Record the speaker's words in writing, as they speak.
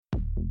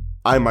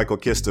I'm Michael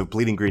Kist of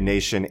Bleeding Green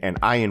Nation, and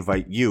I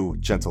invite you,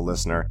 gentle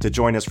listener, to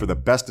join us for the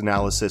best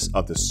analysis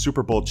of the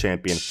Super Bowl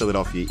champion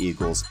Philadelphia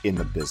Eagles in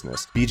the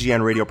business.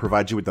 BGN Radio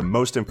provides you with the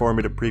most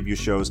informative preview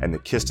shows, and the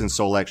Kist and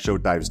Solak Show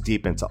dives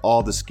deep into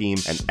all the scheme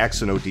and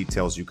X and O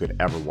details you could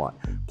ever want.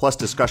 Plus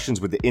discussions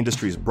with the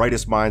industry's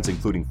brightest minds,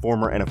 including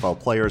former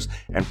NFL players,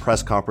 and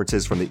press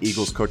conferences from the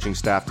Eagles coaching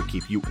staff to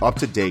keep you up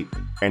to date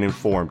and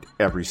informed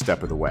every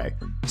step of the way.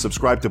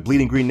 Subscribe to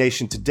Bleeding Green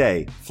Nation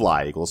today.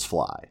 Fly, Eagles,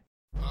 fly.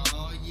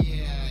 Oh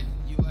yeah,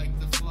 you like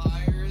the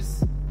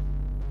Flyers?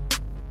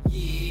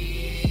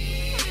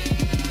 Yeah!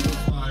 The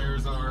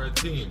Flyers are a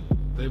team.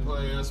 They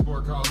play a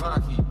sport called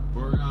hockey.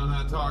 We're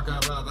gonna talk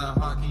about the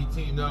hockey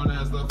team known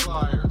as the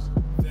Flyers.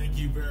 Thank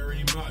you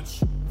very much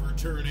for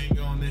turning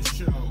on this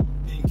show.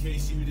 In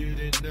case you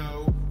didn't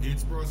know,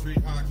 it's Broad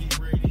Street Hockey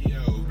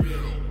Radio.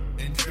 Bill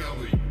and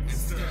Kelly and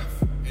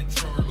Steph and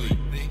Charlie,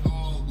 they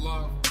all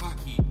love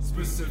hockey,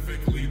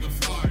 specifically the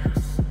Flyers.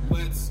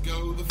 Let's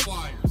go the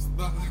Flyers,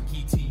 the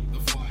hockey team, the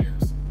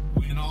Flyers.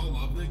 Win all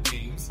of the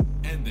games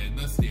and then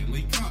the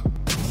Stanley Cup.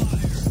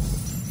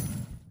 Flyers.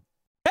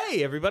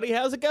 Hey, everybody,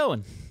 how's it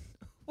going?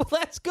 Well,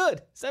 that's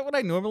good. Is that what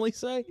I normally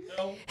say?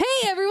 No.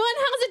 Hey, everyone,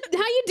 how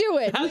you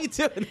doing? How you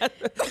doing?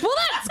 Well,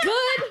 that's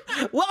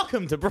good.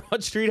 Welcome to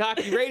Broad Street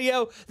Hockey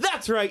Radio.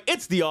 That's right,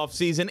 it's the off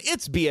season.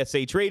 It's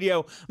BSH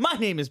Radio. My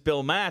name is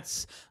Bill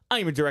Matz. I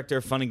am a director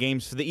of fun and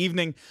games for the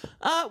evening.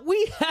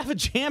 We have a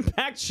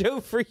jam-packed show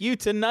for you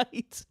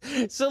tonight.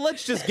 So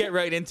let's just get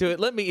right into it.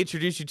 Let me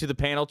introduce you to the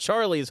panel.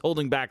 Charlie is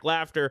holding back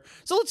laughter.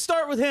 So let's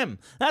start with him.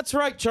 That's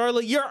right,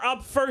 Charlie. You're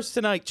up first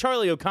tonight.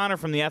 Charlie O'Connor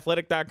from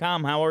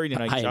theathletic.com. How are you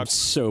tonight, Chuck? I am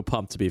so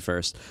pumped to be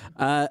first.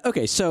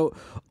 Okay, so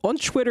on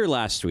Twitter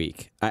last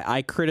week,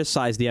 I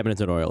criticized the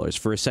Edmonton Oilers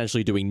for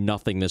essentially doing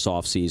nothing this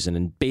offseason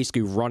and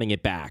basically running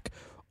it back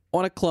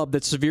on a club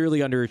that's severely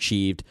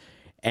underachieved.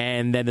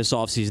 And then this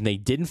offseason, they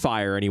didn't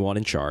fire anyone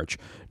in charge,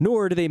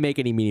 nor did they make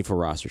any meaningful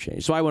roster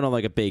change. So I went on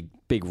like a big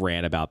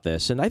rant about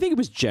this, and I think it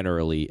was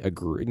generally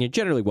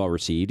well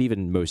received.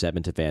 Even most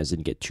Edmonton fans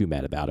didn't get too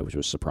mad about it, which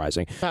was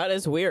surprising. That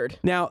is weird.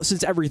 Now,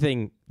 since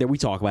everything that we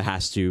talk about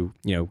has to,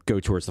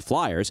 go towards the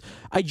Flyers,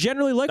 I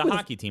generally like the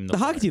hockey team. The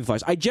hockey team, the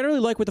Flyers. I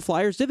generally like what the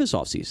Flyers did this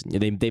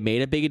offseason. They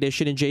made a big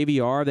addition in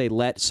JVR. They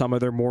let some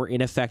of their more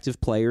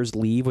ineffective players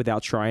leave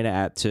without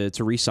trying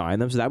to re-sign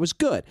them, so that was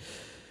good.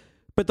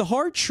 But the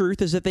hard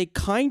truth is that they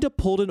kind of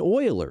pulled an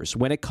Oilers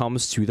when it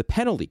comes to the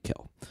penalty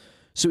kill.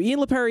 So Ian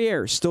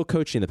LaPerriere is still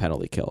coaching the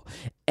penalty kill.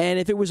 And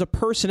if it was a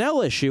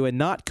personnel issue and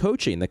not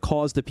coaching that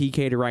caused the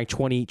PK to rank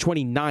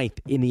 29th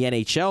in the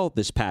NHL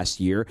this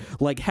past year,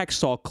 like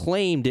Hextall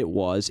claimed it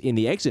was in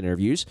the exit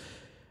interviews,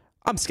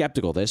 I'm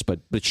skeptical of this, but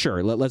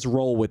sure, let's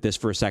roll with this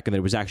for a second that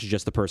it was actually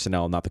just the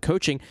personnel and not the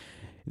coaching.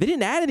 They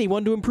didn't add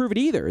anyone to improve it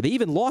either. They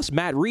even lost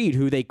Matt Reed,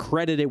 who they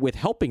credited with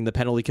helping the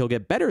penalty kill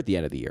get better at the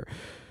end of the year.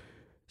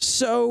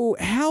 So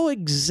how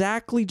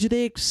exactly do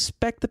they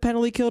expect the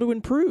penalty kill to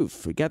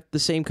improve? We got the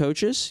same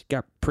coaches,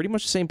 got pretty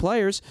much the same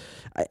players.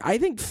 I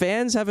think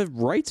fans have a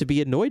right to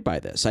be annoyed by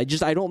this.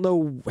 I don't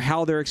know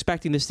how they're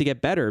expecting this to get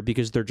better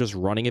because they're just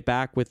running it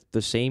back with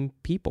the same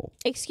people.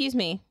 Excuse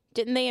me,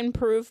 didn't they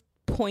improve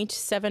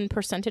 0.7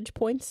 percentage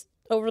points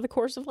over the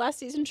course of last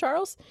season,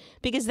 Charles?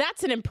 Because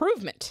that's an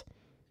improvement.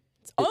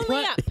 It's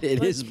only up.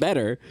 It is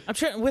better. I'm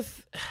trying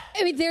with...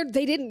 I mean,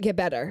 they didn't get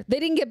better. They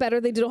didn't get better.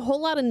 They did a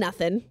whole lot of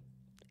nothing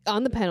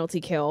on the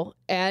penalty kill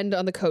and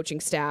on the coaching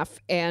staff,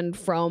 and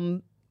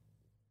from,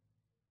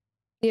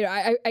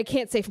 I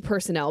can't say for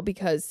personnel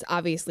because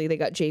obviously they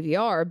got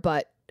JVR,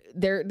 but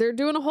they're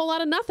doing a whole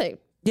lot of nothing.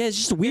 Yeah, it's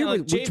just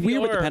weird. It's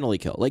weird with the penalty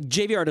kill. Like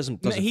JVR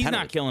doesn't he's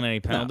not killing any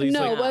penalties.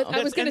 No, like,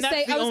 I was going to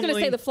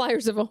say the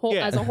Flyers as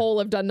a whole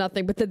have done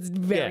nothing, but that's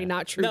very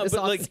not true this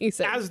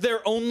offseason. As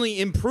their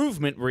only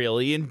improvement,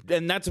 really, and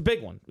that's a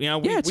big one.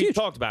 We've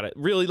talked about it.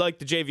 Really like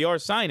the JVR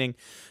signing,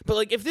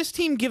 but if this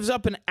team gives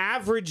up an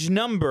average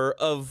number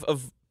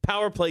of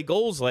power play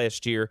goals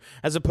last year,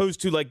 as opposed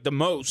to the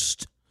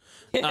most.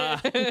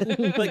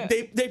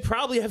 They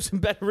probably have some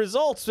better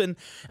results, and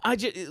I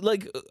just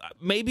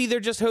maybe they're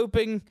just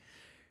hoping.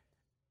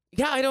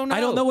 Yeah, I don't know.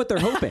 I don't know what they're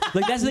hoping.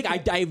 That's the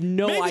thing. I have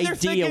no idea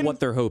thinking, what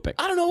they're hoping.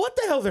 I don't know what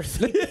the hell they're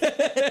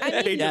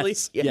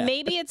thinking.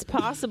 Maybe it's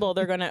possible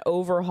they're going to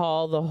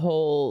overhaul the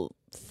whole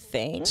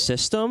thing.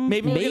 System?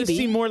 Maybe we're going to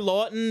see more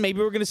Lawton.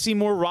 Maybe we're going to see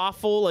more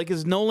Raffle.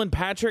 Is Nolan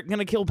Patrick going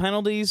to kill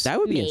penalties? That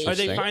would be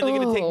interesting. Are they finally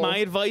going to take my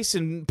advice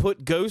and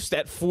put Ghost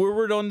at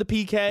forward on the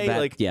PK?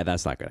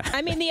 That's not going to happen.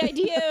 I mean, the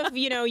idea of,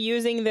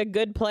 using the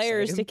good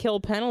players to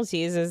kill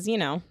penalties is,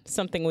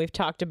 something we've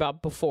talked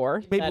about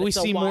before. Maybe we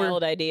see more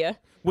wild idea.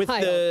 With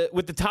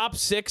the top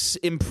six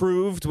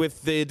improved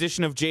with the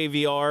addition of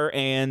JVR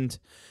and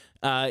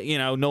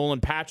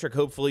Nolan Patrick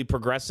hopefully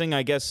progressing.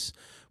 I guess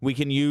we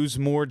can use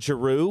more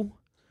Giroux.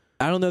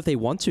 I don't know if they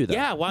want to, though.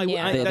 Yeah, why?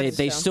 Yeah.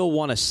 They still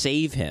want to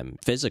save him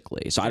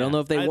physically. So I don't know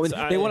if they want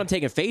him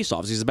taking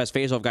face-offs. He's the best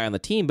face-off guy on the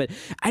team. But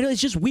I know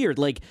it's just weird.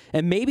 Like,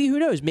 and maybe, who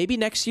knows? Maybe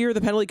next year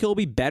the penalty kill will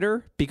be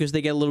better because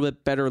they get a little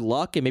bit better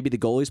luck, and maybe the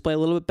goalies play a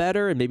little bit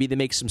better, and maybe they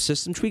make some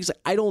system tweaks. Like,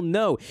 I don't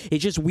know.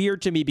 It's just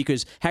weird to me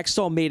because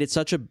Hextall made it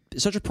such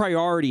a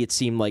priority, it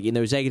seemed like, in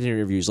those exit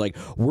interviews. Like,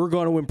 we're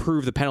going to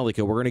improve the penalty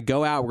kill. We're going to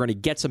go out. We're going to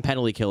get some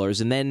penalty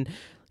killers. And then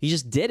he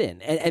just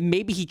didn't. And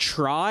maybe he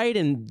tried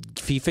and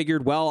he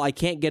figured, well, I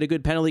can't get a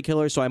good penalty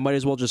killer, so I might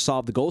as well just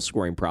solve the goal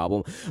scoring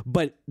problem.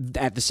 But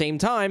at the same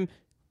time,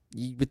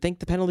 you would think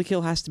the penalty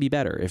kill has to be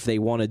better if they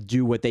want to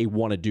do what they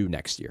want to do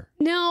next year.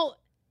 Now,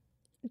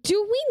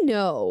 do we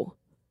know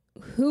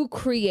who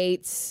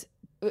creates?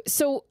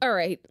 So, all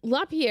right,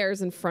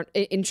 LaPierre's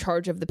in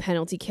charge of the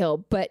penalty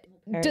kill, but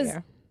does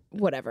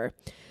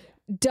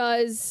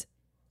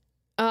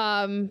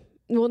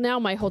well, now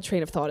my whole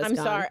train of thought is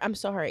gone. I'm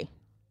sorry.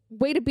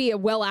 Way to be a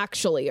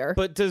well-actuallyer.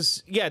 But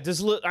is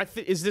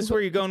this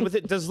where you're going with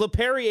it? Does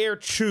LePerriere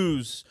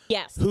choose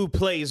Yes. who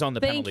plays on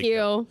the penalty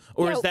kill?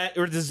 Or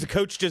or does the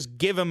coach just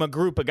give him a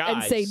group of guys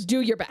And say,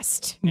 do your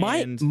best.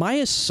 My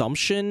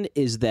assumption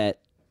is that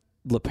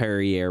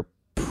LePerriere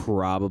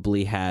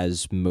probably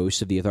has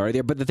most of the authority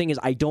there. But the thing is,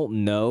 I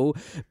don't know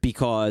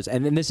because,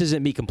 and then this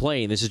isn't me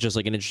complaining, this is just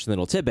like an interesting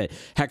little tidbit.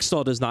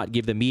 Hextall does not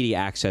give the media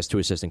access to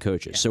assistant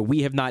coaches. So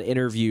we have not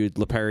interviewed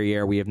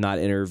LePerriere. We have not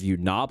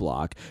interviewed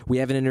Knobloch. We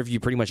haven't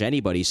interviewed pretty much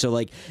anybody. So,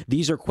 like,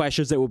 these are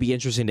questions that will be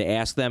interesting to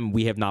ask them.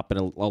 We have not been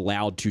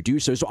allowed to do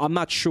so. So I'm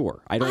not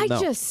sure. I don't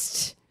know.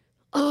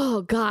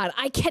 Oh, God,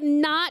 I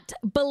cannot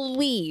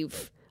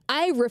believe,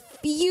 I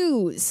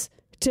refuse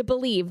to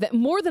believe that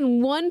more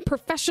than one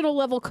professional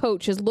level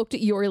coach has looked at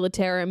Jori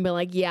Lehtera and been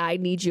like, yeah, I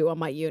need you on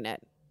my unit.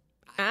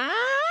 I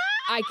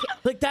can't.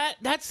 Like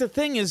that's the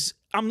thing is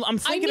I'm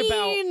thinking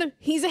about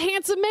he's a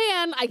handsome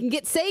man. I can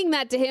get saying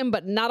that to him,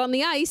 but not on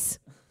the ice.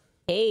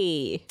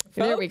 Hey,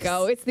 There we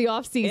go. It's the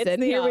off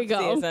season. Here we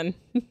go.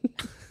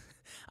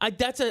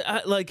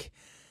 like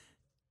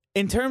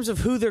in terms of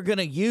who they're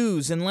gonna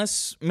use,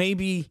 unless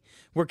maybe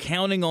we're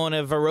counting on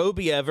a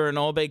Vorobiev or an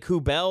Aube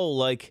Kubel,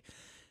 like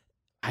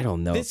I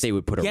don't know if they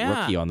would put a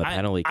rookie on the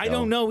penalty kill. I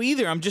don't know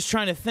either. I'm just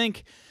trying to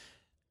think.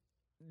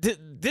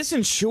 This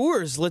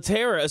ensures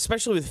Lehtera,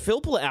 especially with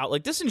Filppula out,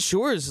 like this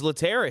ensures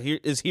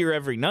Lehtera is here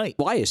every night.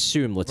 Well, I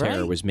assume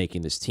Lehtera was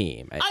making this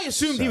team. I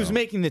assumed he was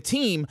making the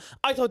team.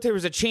 I thought there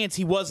was a chance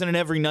he wasn't an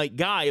every night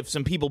guy if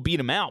some people beat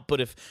him out.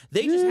 But if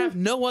they just have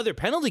no other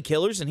penalty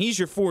killers and he's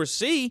your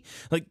 4C,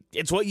 like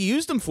it's what you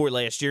used him for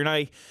last year.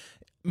 And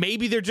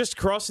maybe they're just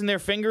crossing their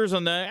fingers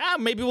on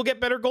maybe we'll get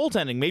better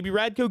goaltending. Maybe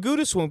Radko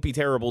Gudas won't be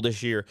terrible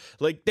this year.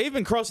 Like, they've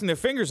been crossing their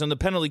fingers on the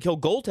penalty kill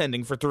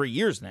goaltending for 3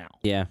 years now.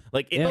 Yeah.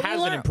 Like, it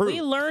hasn't improved.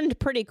 We learned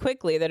pretty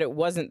quickly that it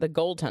wasn't the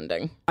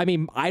goaltending. I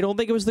mean, I don't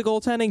think it was the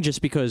goaltending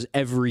just because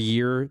every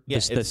year the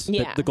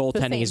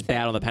goaltending is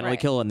bad on the penalty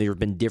kill, and there have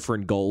been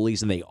different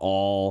goalies, and they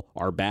all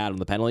are bad on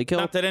the penalty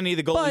kill. Not that any of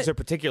the goalies are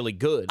particularly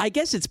good. I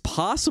guess it's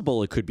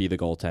possible it could be the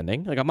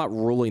goaltending. Like, I'm not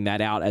ruling that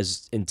out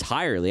as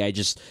entirely. I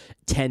just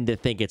tend to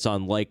think it's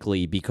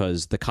unlikely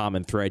because the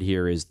common thread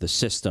here is the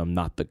system,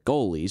 not the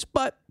goalies.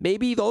 But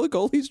maybe all the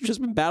goalies have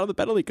just been bad on the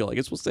penalty kill. I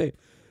guess we'll see.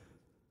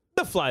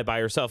 The fly by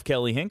herself,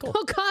 Kelly Hinkle.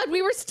 Oh, God,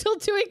 we were still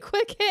doing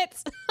quick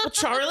hits. Well,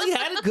 Charlie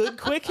had a good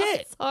quick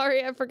hit.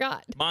 Sorry, I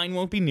forgot. Mine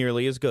won't be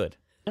nearly as good.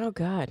 Oh,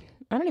 God.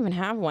 I don't even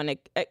have one.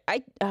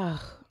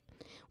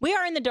 We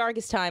are in the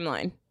darkest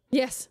timeline.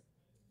 Yes.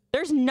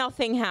 There's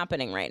nothing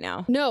happening right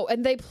now. No,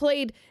 and they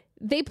played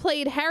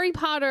Harry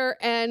Potter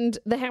and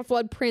the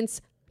Half-Blood Prince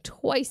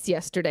twice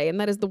yesterday, and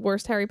that is the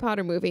worst Harry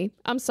Potter movie.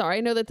 I'm sorry.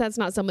 I know that that's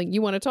not something you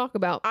want to talk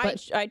about,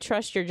 but I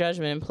trust your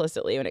judgment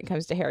implicitly when it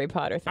comes to Harry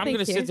Potter. I'm going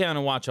to sit down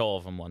and watch all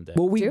of them one day.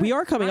 Well, we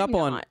are coming up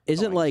on,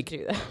 isn't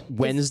like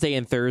Wednesday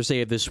and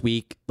Thursday of this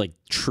week, like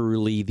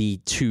truly the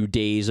 2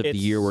 days of the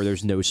year where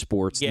there's no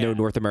sports, no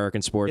North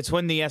American sports? It's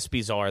when the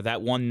ESPYs are,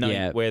 that one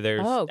night where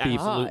there's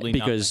absolutely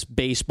because nothing.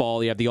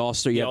 Baseball, you have the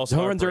All-Star, you have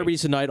Home Run Derby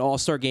tonight,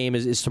 All-Star game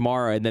is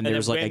tomorrow, and then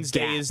there's like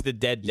Wednesday a gap. is the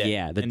dead day.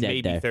 Yeah, the and dead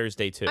maybe day.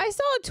 Thursday too. I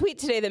saw a tweet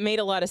today that made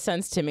a lot of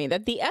sense to me,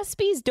 that the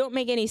ESPYs don't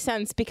make any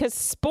sense because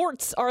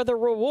sports are the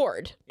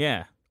reward.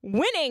 Yeah.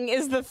 Winning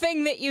is the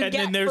thing that you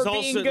get for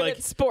being good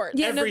at sports.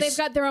 Yeah, no, they've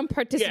got their own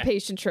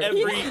participation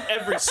trophy.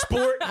 Every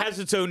sport has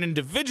its own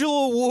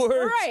individual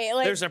award. Right.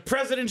 Like, there's a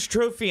President's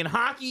Trophy in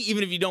hockey,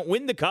 even if you don't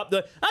win the cup.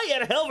 You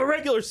had a hell of a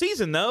regular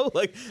season, though.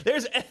 Like,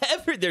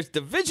 there's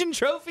division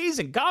trophies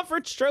and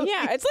conference trophies.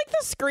 Yeah, it's like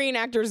the Screen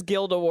Actors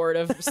Guild Award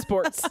of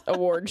sports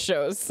award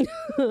shows.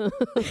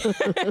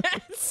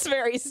 It's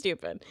very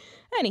stupid.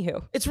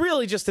 Anywho. It's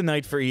really just a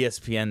night for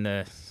ESPN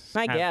to...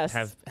 I guess.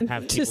 Have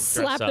people just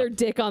slap dress their up.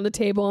 dick on the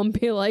table and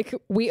be like,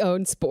 we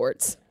own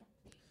sports.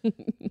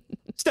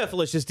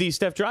 Stephalicious D,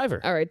 Steph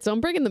Driver. All right, so I'm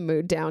bringing the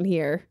mood down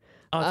here.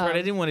 Oh, that's right.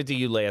 I didn't want to do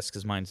you last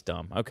because mine's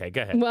dumb. Okay,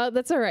 go ahead. Well,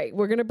 that's all right.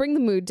 We're going to bring the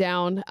mood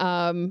down.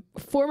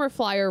 Former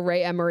Flyer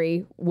Ray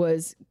Emery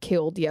was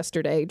killed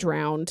yesterday,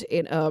 drowned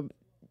in a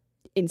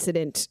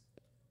incident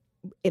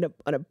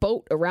on a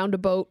boat, around a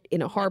boat,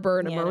 in a harbor,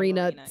 in a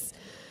marina.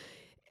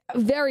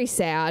 Very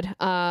sad.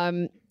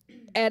 And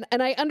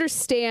I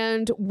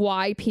understand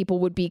why people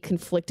would be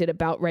conflicted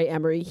about Ray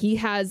Emery. He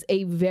has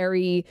a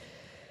very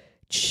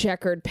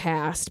checkered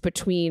past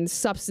between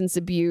substance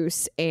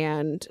abuse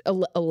and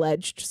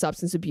alleged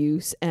substance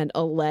abuse and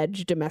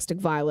alleged domestic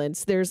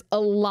violence. There's a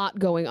lot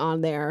going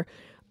on there.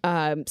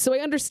 So I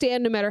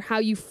understand no matter how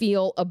you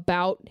feel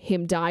about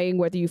him dying,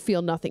 whether you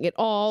feel nothing at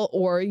all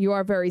or you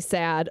are very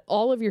sad,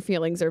 all of your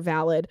feelings are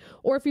valid.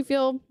 Or if you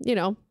feel,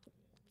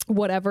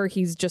 whatever,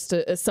 he's just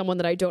someone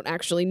that I don't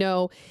actually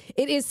know.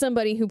 It is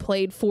somebody who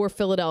played for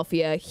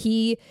Philadelphia.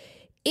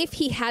 If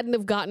he hadn't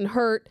have gotten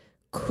hurt,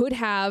 could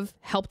have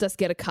helped us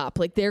get a cup.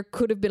 Like, there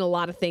could have been a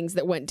lot of things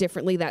that went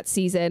differently that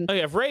season. Oh,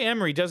 yeah, if Ray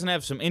Emery doesn't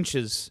have some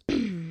inches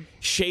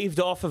shaved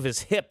off of his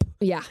hip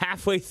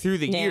halfway through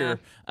the year,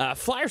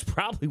 Flyers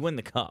probably win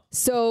the cup.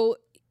 So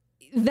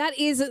that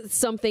is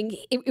something.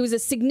 It was a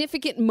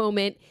significant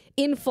moment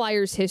in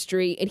Flyers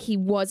history, and he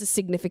was a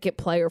significant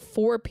player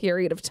for a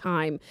period of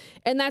time.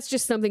 And that's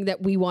just something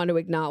that we want to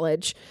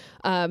acknowledge.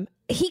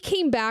 He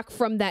came back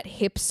from that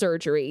hip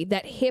surgery,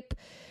 that hip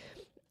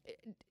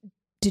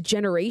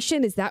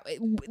degeneration. Is that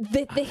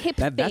the hip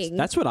thing?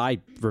 That's what I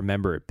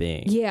remember it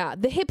being. Yeah,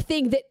 the hip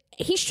thing that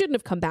he shouldn't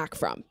have come back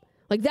from.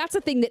 Like, that's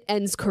a thing that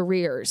ends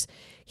careers.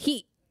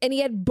 He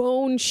had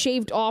bone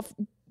shaved off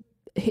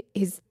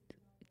his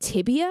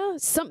tibia,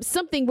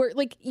 something where,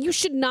 like, you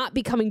should not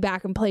be coming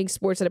back and playing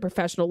sports at a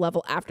professional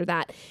level after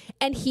that.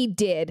 And he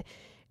did.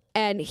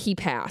 And he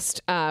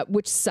passed,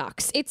 which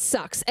sucks. It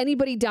sucks.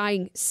 Anybody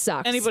dying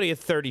sucks. Anybody at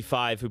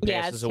 35 who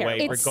passes away,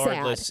 It's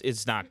regardless, sad.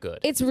 is not good.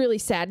 It's really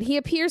sad. He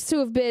appears to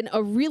have been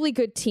a really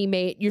good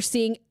teammate. You're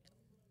seeing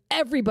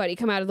everybody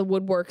come out of the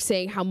woodwork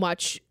saying how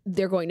much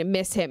they're going to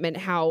miss him and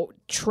how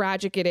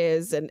tragic it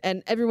is. And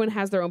everyone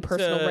has their own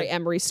personal Ray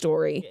Emery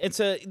story.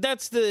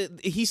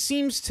 He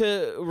seems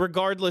to,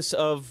 regardless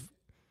of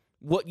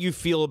what you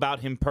feel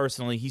about him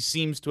personally, he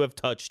seems to have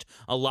touched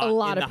a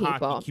lot in of the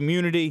people. hockey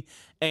community,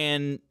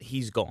 and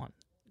he's gone.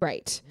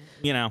 Right.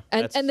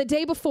 And the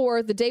day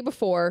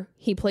before,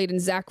 he played in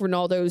Zach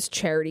Ronaldo's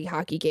charity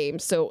hockey game.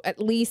 So at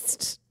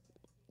least,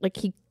 like,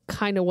 he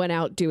kind of went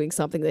out doing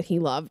something that he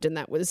loved, and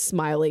that was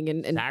smiling.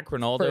 And Zach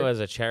Ronaldo as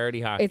a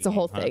charity hockey. It's a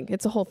whole thing.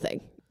 It's a whole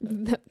thing.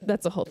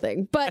 That's a whole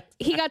thing. But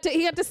he got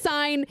to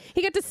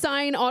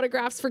sign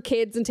autographs for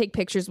kids and take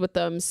pictures with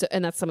them. So,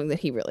 and that's something that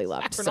he really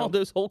loved. Zach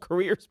Ronaldo's whole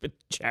career's been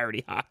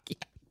charity hockey.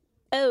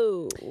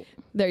 Oh,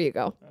 there you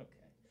go.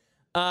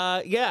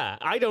 Yeah,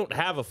 I don't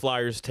have a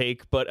Flyers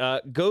take,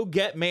 but go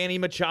get Manny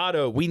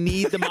Machado. We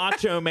need the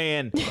Macho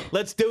Man.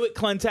 Let's do it,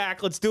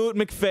 Clentac. Let's do it,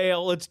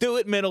 McPhail. Let's do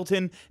it,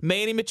 Middleton.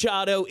 Manny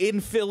Machado in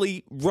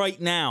Philly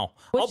right now.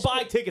 I'll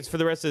buy tickets for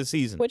the rest of the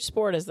season. which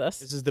sport is this?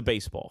 This is the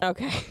baseball.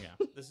 Okay.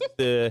 Yeah, this is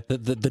the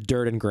The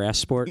dirt and grass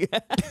sport.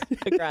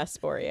 The grass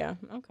sport, yeah.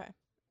 Okay.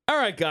 All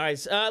right,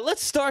 guys,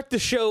 let's start the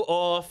show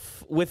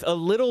off with a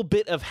little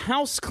bit of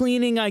house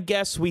cleaning, I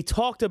guess. We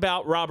talked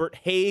about Robert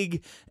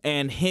Haig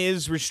and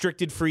his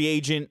restricted free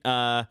agent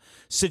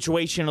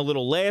situation a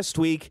little last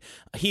week.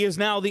 He is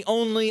now the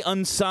only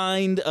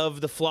unsigned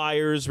of the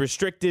Flyers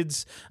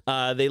restricteds.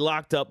 They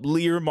locked up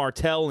Lear,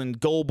 Martell, and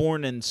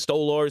Goulbourne, and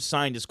Stolarz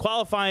signed his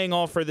qualifying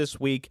offer this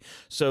week.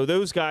 So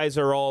those guys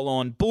are all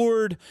on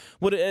board.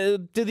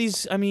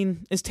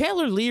 Is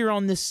Taylor Lear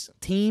on this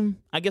team?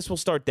 I guess we'll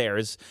start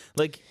there.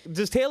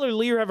 Does Taylor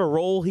Lear have a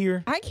role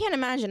here? I can't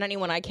imagine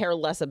anyone I care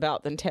less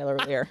about than Taylor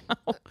Lear.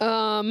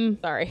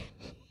 Sorry.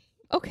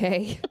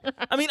 Okay.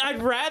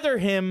 I'd rather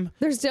him.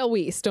 There's Del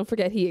Weiss. Don't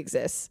forget he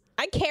exists.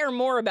 I care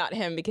more about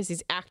him because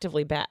he's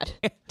actively bad.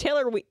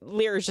 Taylor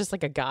Lear is just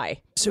like a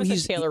guy. So Who's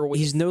like Taylor Weiss?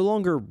 he's no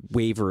longer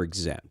waiver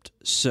exempt.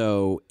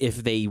 So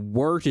if they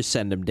were to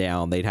send him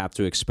down, they'd have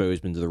to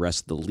expose him to the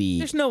rest of the league.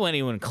 There's no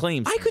anyone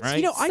claims him,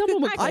 right?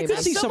 I could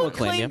see someone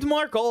claim claimed him.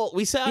 Mark Alt.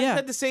 I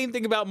said the same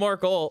thing about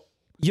Mark Alt.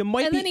 You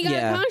might And then he got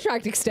a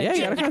contract extension.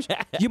 Yeah, he got a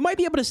contract. You might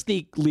be able to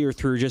sneak Lear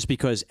through just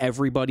because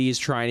everybody is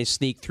trying to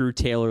sneak through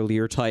Taylor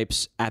Lear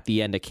types at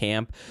the end of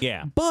camp.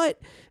 Yeah. But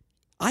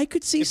I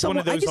could see It's one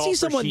of those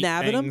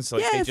nabbing him. things,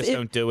 like, they just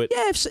don't do it.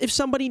 Yeah, if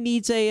somebody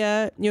needs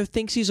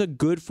thinks he's a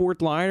good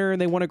fourth liner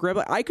and they want to grab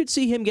it, I could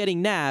see him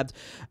getting nabbed.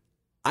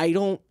 I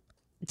don't.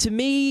 To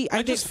me,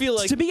 I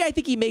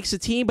think he makes the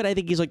team, but I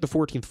think he's like the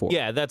 14th forward.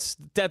 Yeah, that's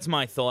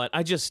my thought.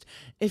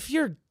 If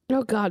you're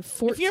Oh God,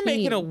 14. If you're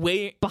making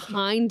a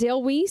behind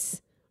Dale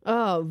Weiss,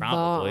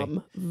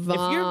 probably.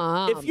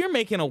 Vom. If you're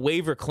making a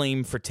waiver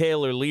claim for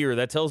Taylor Lear,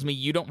 that tells me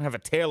you don't have a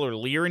Taylor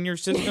Lear in your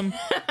system.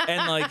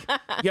 And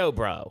yo,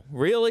 bro,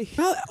 really?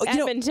 Well,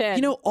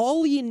 Edmonton.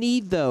 All you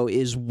need though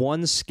is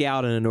one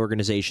scout in an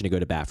organization to go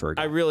to bat for a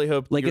guy. I really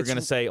hope you're it's- going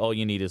to say all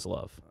you need is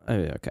love.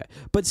 Okay,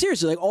 but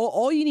seriously,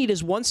 all you need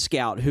is one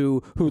scout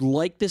who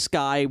liked this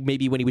guy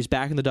maybe when he was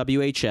back in the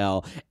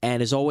WHL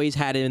and has always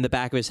had it in the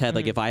back of his head,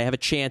 like, if I have a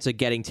chance of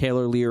getting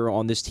Taylor Lear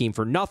on this team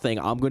for nothing,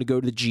 I'm going to go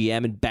to the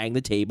GM and bang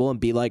the table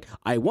and be like,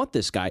 I want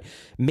this guy.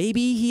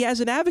 Maybe he has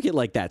an advocate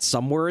like that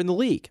somewhere in the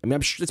league.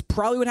 I'm sure it's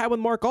probably what happened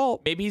with Mark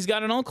Alt. Maybe he's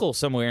got an uncle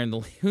somewhere in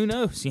the league. Who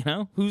knows?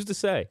 Who's to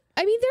say?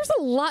 I mean,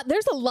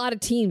 there's a lot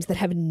of teams that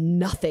have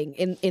nothing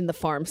in the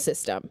farm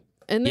system.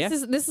 And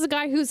this is a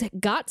guy who's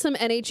got some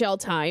NHL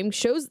time,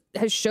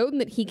 has shown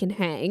that he can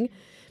hang.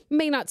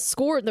 May not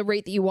score at the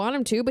rate that you want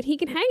him to, but he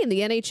can hang in the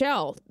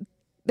NHL.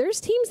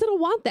 There's teams that'll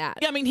want that.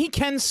 Yeah, I mean, he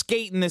can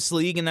skate in this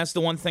league, and that's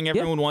the one thing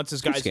everyone wants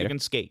is guys who can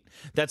skate.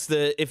 That's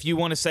if you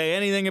want to say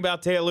anything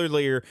about Taylor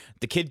Lear,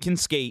 the kid can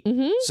skate.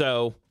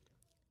 So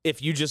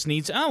if you just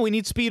need, we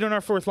need speed on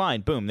our fourth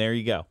line, boom, there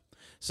you go.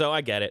 So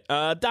I get it.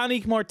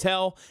 Donique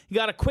Martel, he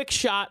got a quick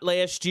shot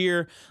last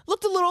year.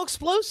 Looked a little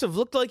explosive.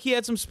 Looked like he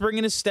had some spring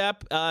in his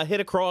step. Hit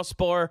a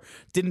crossbar.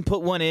 Didn't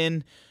put one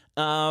in.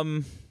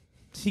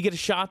 Does he get a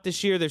shot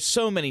this year? There's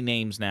so many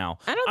names now.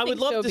 I would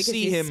love to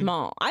see he's him.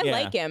 Small. I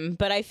like him,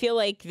 but I feel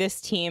like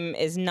this team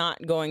is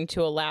not going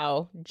to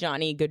allow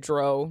Johnny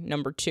Gaudreau,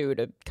 number 2,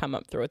 to come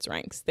up through its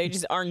ranks. They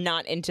just are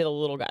not into the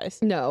little guys.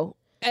 No.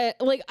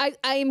 I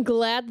am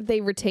glad that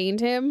they retained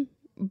him,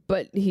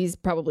 but he's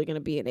probably going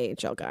to be an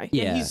AHL guy.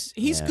 Yeah,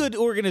 he's good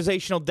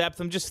organizational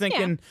depth. I'm just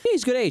thinking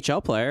he's a good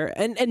AHL player,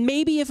 and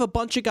maybe if a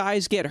bunch of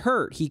guys get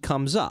hurt, he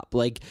comes up.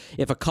 Like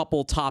if a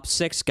couple top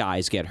 6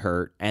 guys get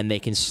hurt and they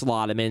can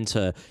slot him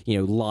into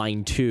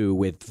line 2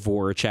 with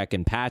Voracek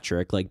and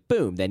Patrick, like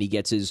boom, then he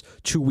gets his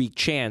 2-week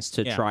chance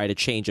to try to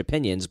change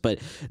opinions. But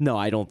no,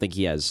 I don't think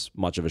he has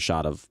much of a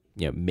shot of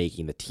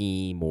making the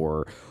team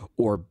or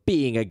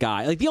being a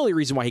guy. Like the only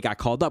reason why he got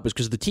called up was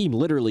because the team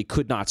literally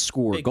could not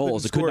score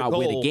goals. It could not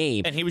win a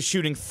game. And he was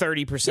shooting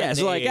 30%. Yeah,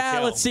 so like,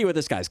 let's see what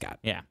this guy's got.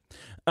 Yeah.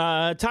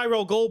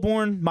 Tyrell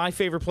Goulbourne, my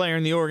favorite player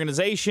in the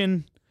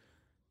organization.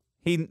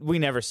 We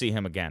never see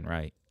him again,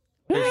 right?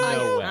 There's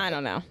no way. I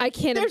don't know. I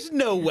can't. There's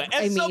no way.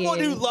 As someone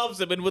who loves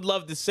him and would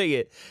love to see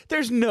it,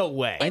 there's no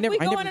way. We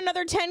go on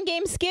another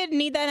 10-game skid and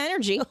need that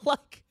energy.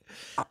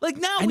 Like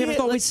now, I never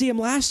thought we'd see him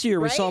last year.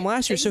 We saw him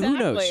last year, so who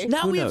knows?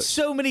 Now Who we have knows?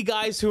 so many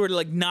guys who are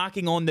like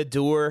knocking on the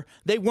door.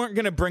 They weren't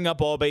going to bring up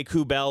Albay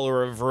Kubel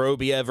or a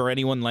Vorobiev or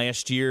anyone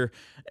last year.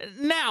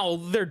 Now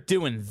they're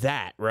doing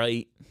that,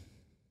 right?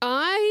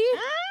 I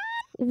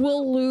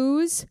will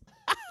lose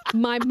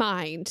my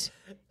mind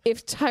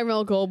if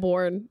Tyrell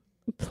Goulbourne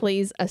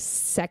plays a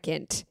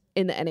second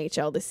in the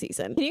NHL this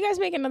season. Can you guys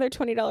make another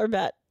 $20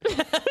 bet?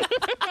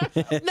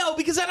 No,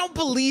 because I don't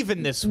believe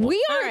in this one.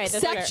 We are All right,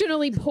 that's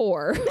exceptionally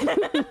poor.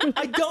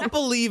 I don't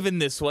believe in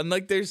this one.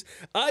 Like,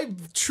 I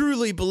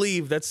truly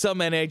believe that some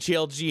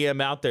NHL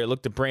GM out there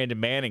looked at Brandon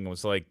Manning and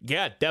was like,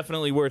 yeah,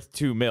 definitely worth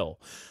 $2 million.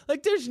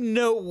 Like, there's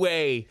no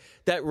way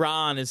that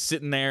Ron is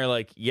sitting there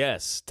like,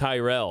 yes,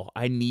 Tyrell,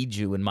 I need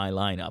you in my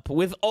lineup.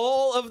 With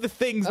all of the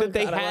things that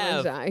they God, I wanna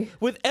have, die.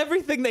 with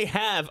everything they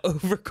have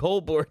over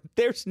Goulbourne,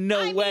 there's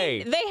no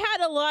way. They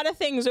had a lot of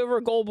things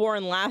over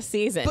Goulbourne last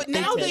season. But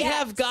now they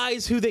have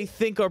guys who they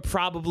think are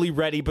probably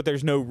ready, but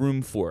there's no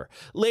room for.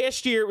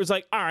 Last year, it was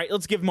like, all right,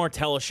 let's give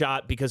Martel a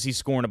shot because he's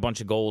scoring a bunch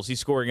of goals.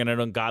 He's scoring at an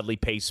ungodly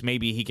pace.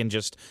 Maybe he can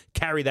just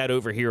carry that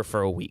over here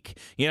for a week.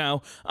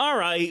 All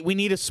right, we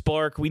need a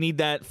spark. We need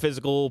that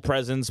physical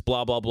presence,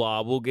 blah, blah, blah.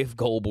 We'll give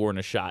Goulbourne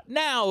a shot.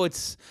 Now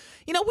it's,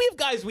 we have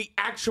guys we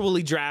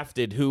actually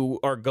drafted who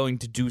are going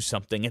to do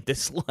something at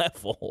this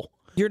level.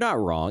 You're not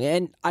wrong,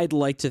 and I'd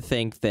like to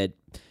think that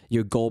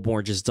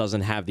Goulbourne just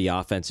doesn't have the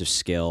offensive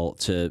skill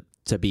to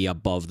be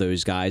above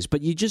those guys.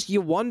 But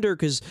you wonder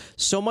because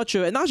so much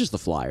of, and not just the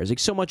Flyers, like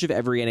so much of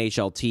every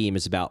NHL team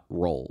is about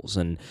roles,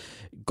 and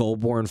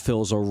Goulbourne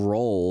fills a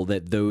role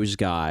that those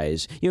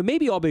guys,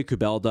 maybe Albay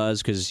Kubel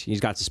does because he's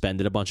got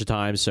suspended a bunch of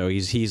times, so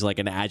he's like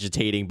an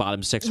agitating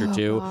bottom 6 or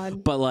 2.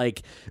 God. But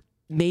like,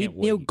 maybe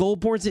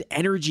Goulbourne's an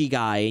energy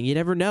guy, and you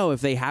never know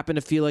if they happen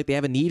to feel like they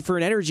have a need for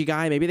an energy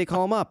guy. Maybe they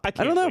call him up. I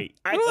don't know. Wait.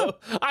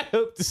 I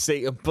hope to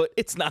see him, but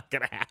it's not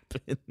going to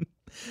happen.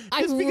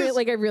 I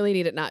really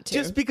need it not to.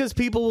 Just because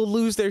people will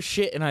lose their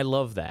shit, and I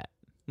love that.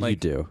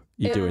 Like, you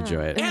do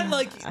enjoy it. And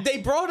they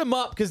brought him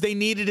up because they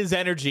needed his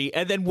energy,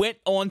 and then went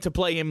on to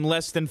play him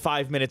less than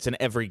 5 minutes in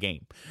every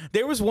game.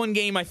 There was one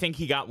game I think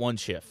he got one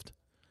shift.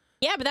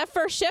 Yeah, but that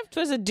first shift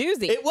was a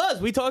doozy. It was.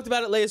 We talked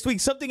about it last week.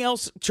 Something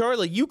else,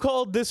 Charlie, you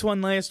called this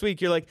one last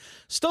week. You're like,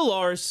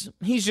 Stolarz,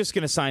 he's just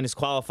going to sign his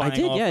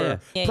qualifying offer,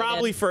 Yeah,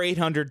 probably for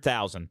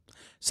 $800,000.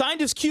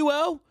 Signed his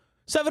QO,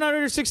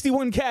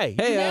 $761K. Hey,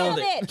 Nailed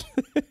it.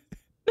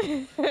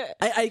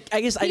 I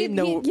guess I didn't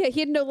know. He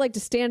had no leg to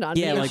stand on.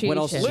 Yeah, like what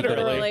else is he gonna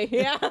do? Literally.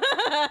 Yeah.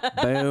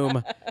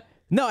 Boom.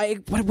 No,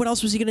 what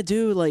else was he going to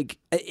do? Like,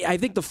 I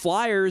think the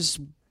Flyers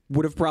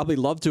would have probably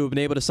loved to have been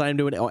able to sign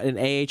him to an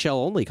AHL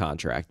only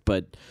contract,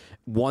 but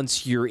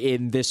once you're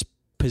in this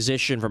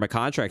position from a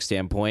contract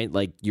standpoint,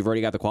 like you've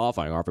already got the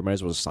qualifying offer, might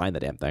as well just sign the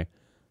damn thing.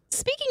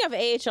 Speaking of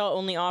AHL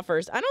only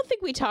offers, I don't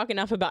think we talk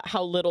enough about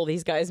how little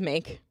these guys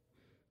make.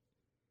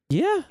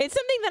 Yeah. It's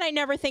something that I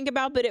never think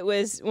about, but it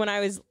was when I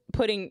was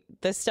putting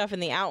this stuff in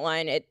the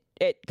outline, it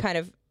kind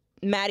of,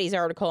 Maddie's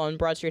article on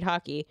Broad Street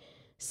Hockey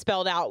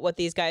spelled out what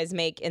these guys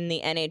make in the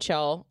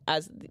NHL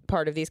as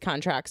part of these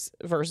contracts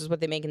versus what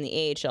they make in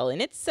the AHL, and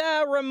it's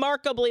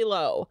remarkably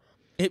low.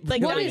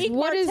 Like Donique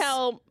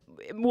Martel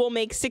will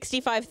make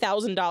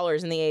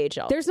 $65,000 in the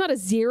AHL. There's not a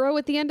zero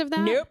at the end of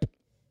that? Nope.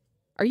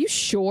 Are you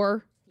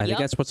sure? I think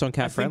that's what's on I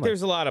cap think friendly.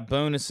 there's a lot of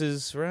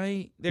bonuses,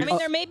 right? I mean,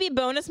 there may be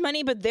bonus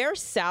money, but their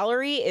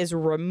salary is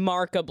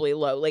remarkably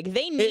low. Like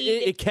they need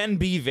it can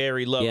be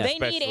very low. Yeah. they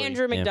need especially.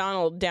 Andrew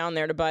McDonald down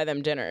there to buy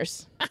them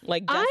dinners,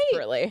 like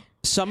desperately.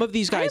 Some of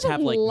these guys have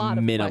a like lot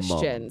of minimum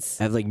questions.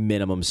 have like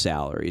minimum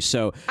salaries.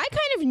 So I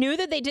kind of knew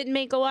that they didn't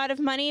make a lot of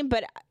money,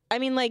 but I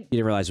mean, like you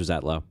didn't realize it was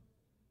that low.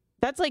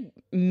 that's like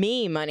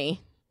me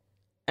money,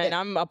 and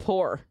I'm a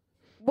poor.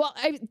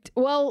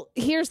 Well,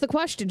 here's the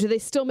question: do they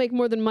still make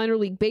more than minor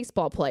league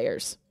baseball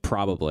players?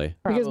 Probably.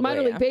 Because Probably,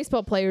 minor yeah. league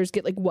baseball players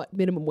get like what,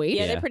 minimum wage?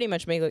 Yeah, Yeah. they pretty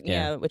much make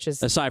which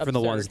is Aside from the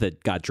absurd. ones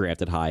that got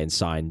drafted high and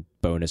signed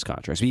bonus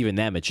contracts. But even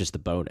them, it's just the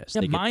bonus.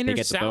 Yeah, they minor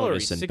get the salary,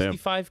 bonus and boom.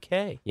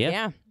 $65K.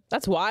 Yeah,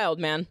 that's wild,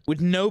 man.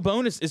 With no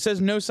bonus. It says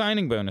no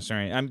signing bonus. All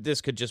right.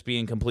 This could just be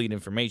incomplete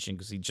information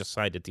because he just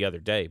signed it the other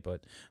day.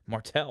 But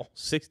Martell,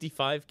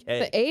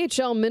 $65K.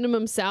 The AHL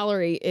minimum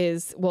salary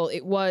is, well,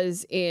 it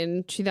was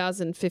in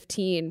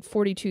 2015,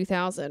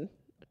 $42,000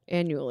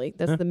 annually.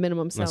 That's the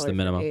minimum salary. That's the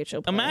minimum. For an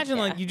AHL player. Imagine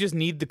like you just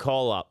need the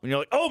call up and you're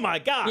like, oh my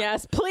God.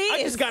 Yes, please.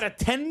 I just got a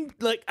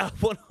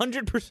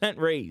 100%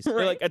 raise.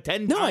 Or like a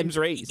 10 times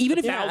raise. Even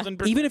if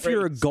 1,000% even if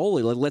you're a raise.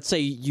 goalie, like let's say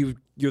you're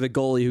the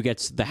goalie who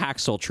gets the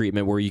Haxel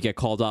treatment where you get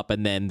called up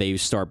and then they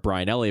start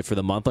Brian Elliott for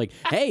the month. Like,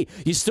 hey,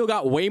 you still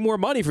got way more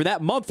money for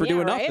that month for Yeah,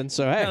 doing right? nothing.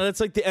 So hey, No,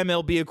 that's like the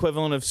MLB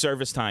equivalent of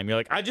service time. You're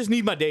like, I just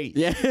need my days.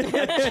 yeah.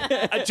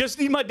 I just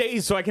need my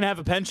days so I can have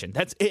a pension.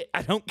 That's it.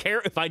 I don't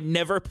care if I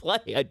never play.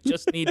 I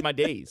just need my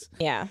days.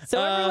 Yeah,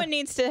 so everyone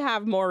needs to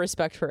have more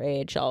respect for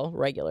AHL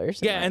regulars.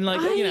 Yeah, and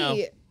like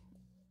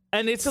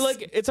and it's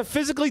a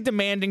physically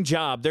demanding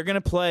job. They're gonna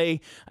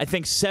play, I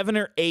think, 7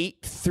 or 8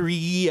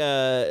 three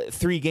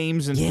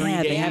games in 3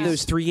 days. they have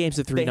those 3 games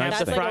of 3 They nights.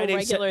 have the That's like a Friday.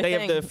 regular They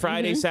have the thing.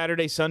 Friday,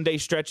 Saturday, Sunday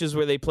stretches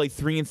where they play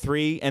 3 and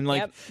 3, and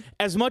like Yep.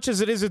 as much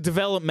as it is a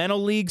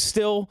developmental league,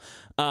 still,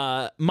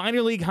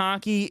 minor league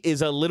hockey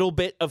is a little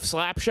bit of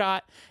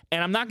slapshot.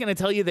 And I'm not going to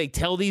tell you they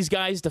tell these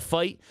guys to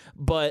fight,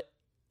 but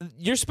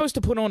you're supposed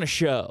to put on a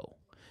show.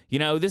 You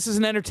know, this is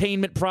an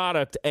entertainment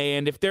product,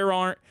 and if there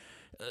aren't,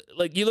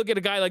 like, you look at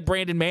a guy like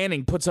Brandon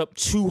Manning puts up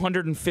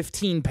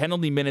 215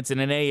 penalty minutes in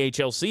an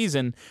AHL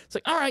season. It's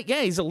like, all right,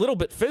 yeah, he's a little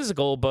bit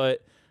physical,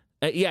 but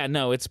yeah,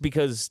 no, it's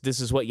because this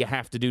is what you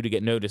have to do to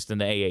get noticed in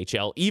the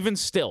AHL. Even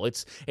still,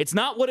 it's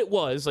not what it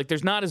was. Like,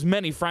 there's not as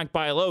many Frank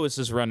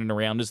Bialowises running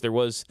around as there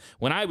was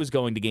when I was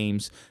going to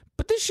games,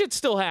 but this shit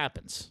still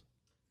happens.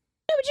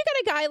 No, but you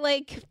got a guy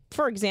like,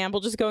 for example,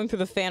 just going through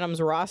the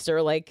Phantoms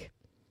roster, like,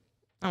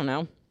 I don't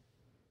know,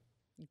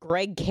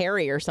 Greg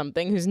Carey or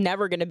something, who's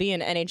never going to be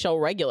an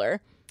NHL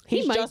regular.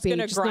 He's might just be, going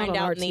to just not grind on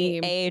our out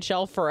in the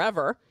AHL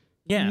forever.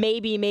 Yeah.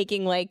 Maybe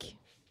making like,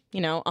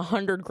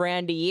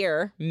 $100,000 a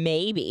year,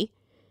 maybe.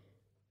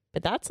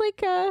 But that's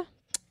like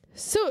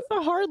So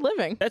a hard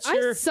living. That's I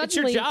it's your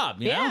suddenly-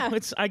 job, you Yeah. know?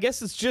 I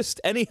guess it's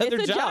just any other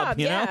It's a job.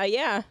 you Yeah, know?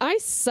 yeah. I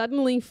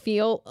suddenly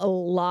feel a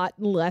lot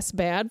less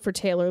bad for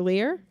Taylor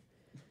Lear,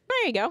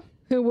 There you go.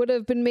 who would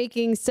have been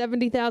making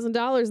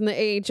 $70,000 in the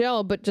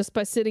AHL, but just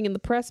by sitting in the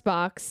press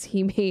box,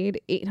 he made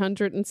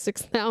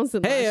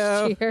 $806,000 Hey-o.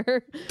 last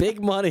year.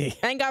 Big money.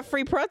 And got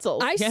free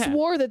pretzels. I Yeah.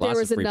 swore that there Lots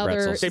was of free another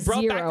pretzels. They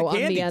brought back zero the on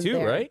candy the end too,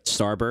 there. right?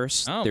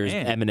 Starburst. Oh, There's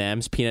man.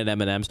 M&Ms, peanut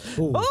M&Ms.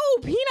 oh,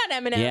 peanut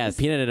M&Ms. Yeah,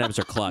 peanut M&Ms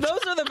are clutch. Those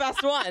are the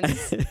best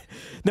ones.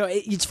 No,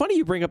 it's funny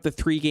you bring up the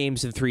 3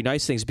 games and 3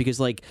 nights things because,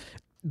 like,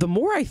 the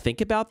more I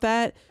think about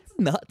that,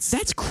 Nuts.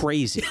 that's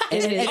crazy.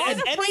 And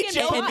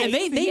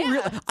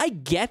I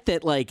get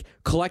that, like,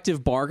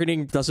 collective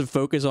bargaining doesn't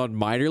focus on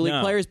minor league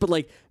No. players, but,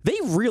 like, they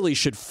really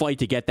should fight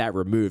to get that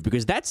removed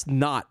because that's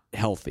not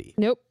healthy.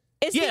 Nope.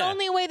 It's the Yeah.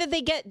 only way that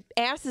they get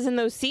asses in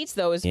those seats,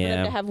 though, is for Yeah.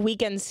 them to have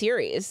weekend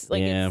series.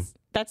 Like, Yeah.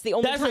 that's the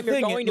only That's the time you're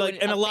thing, going to like,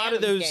 and a lot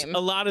of Phantoms those, game. a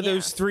lot of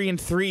those 3 and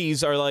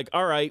 3s are like,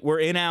 all right, we're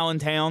in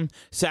Allentown.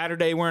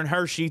 Saturday we're in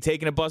Hershey,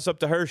 taking a bus up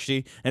to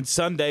Hershey, and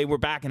Sunday we're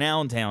back in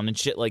Allentown and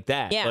shit like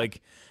that. Yeah.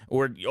 Like,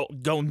 we're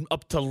going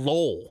up to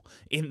Lowell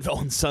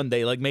on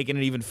Sunday, like making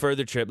an even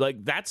further trip.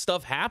 Like, that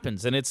stuff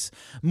happens, and it's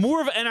more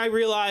of. And I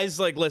realize,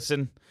 like,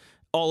 listen.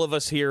 All of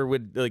us here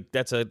would like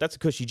that's a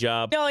cushy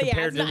job Oh, yeah,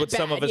 compared it's to not what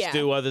some of bad, us yeah.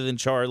 do, other than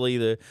Charlie,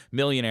 the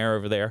millionaire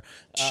over there.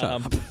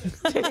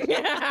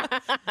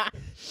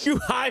 You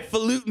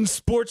highfalutin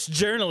sports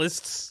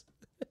journalists,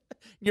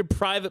 your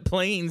private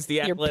planes, the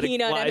Your athletic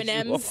peanut flies you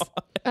M&Ms. on.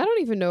 I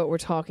don't even know what we're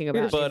talking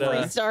about. But free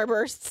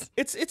Starbursts.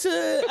 it's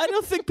a. I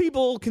don't think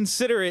people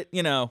consider it,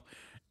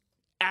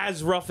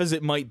 as rough as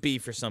it might be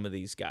for some of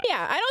these guys.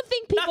 Yeah, I don't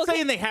think people Not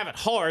saying they have it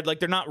hard,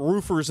 like they're not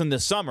roofers in the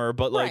summer,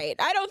 but like right.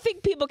 I don't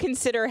think people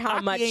consider how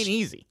hockey much ain't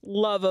easy.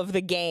 love of the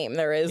game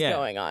there is Yeah.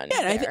 going on.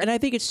 Yeah, and I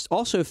think it's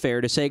also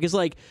fair to say because,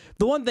 like,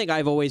 the one thing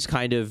I've always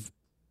kind of,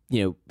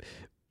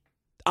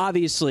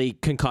 obviously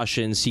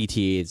concussion,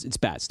 CTE, it's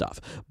bad stuff.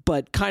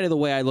 But kind of the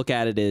way I look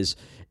at it is,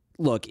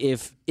 look,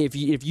 if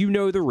you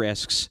know the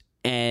risks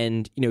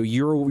and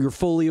you're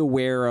fully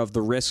aware of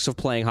the risks of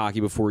playing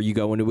hockey before you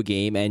go into a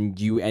game, and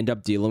you end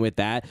up dealing with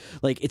that.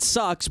 Like, it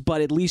sucks,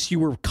 but at least you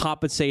were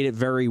compensated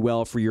very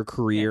well for your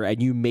career,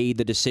 and you made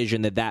the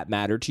decision that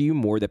mattered to you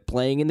more, that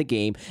playing in the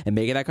game and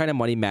making that kind of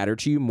money mattered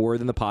to you more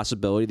than the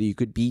possibility that you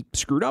could be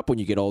screwed up when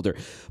you get older.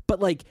 But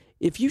like,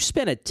 if you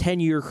spent a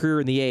 10-year career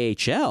in the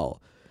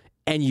AHL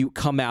and you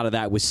come out of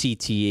that with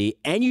CTE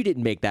and you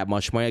didn't make that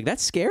much money, like,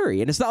 that's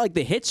scary. And it's not like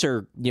the hits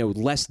are,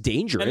 less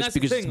dangerous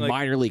because it's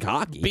minor league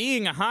hockey.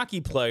 Being a hockey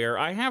player,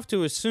 I have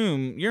to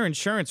assume your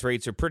insurance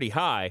rates are pretty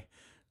high.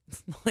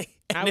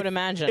 I would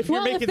imagine. If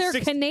you're Well, if they're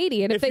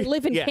Canadian, if they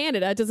live in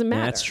Canada, it doesn't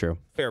matter. That's true.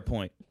 Fair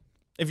point.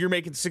 If you're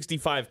making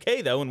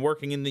 $65K though and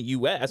working in the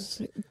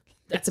U.S.,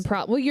 That's a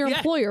problem. Well, your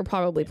employer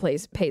probably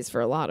pays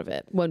for a lot of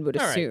it, one would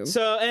assume. Right.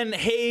 So, and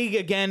Haig,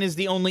 again, is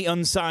the only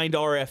unsigned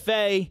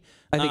RFA.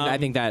 I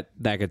think that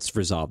gets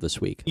resolved this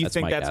week. You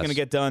think that's going to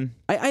get done?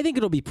 I think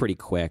it'll be pretty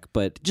quick,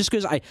 but just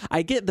because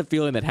I get the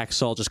feeling that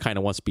Hextall just kind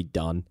of wants to be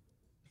done.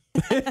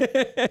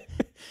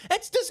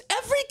 Does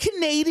every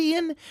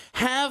Canadian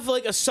have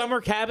like a summer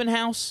cabin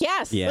house?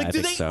 Yes. Yeah, Like, I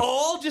do think they so.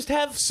 all just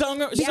have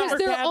summer Because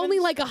there are only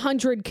like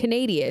 100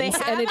 Canadians. They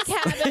have and a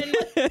cabin,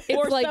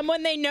 or like-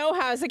 someone they know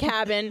has a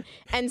cabin,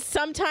 and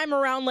sometime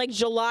around like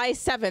July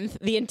 7th,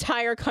 the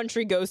entire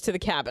country goes to the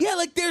cabin. Yeah,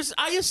 like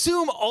I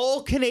assume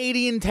all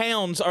Canadian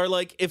towns are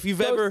like, if you've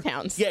Ghost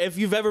towns. if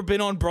you've ever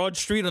been on Broad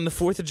Street on the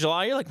 4th of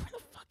July, you're like, where the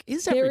fuck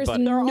is there is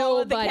everybody? all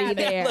at the nobody cabin.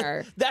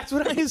 there. That's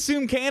what I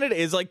assume Canada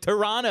is. Like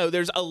Toronto,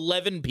 there's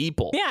 11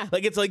 people. Yeah.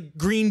 Like it's like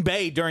Green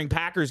Bay during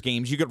Packers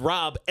games. You could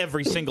rob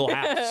every single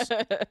house.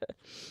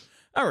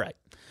 All right.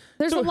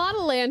 There's a lot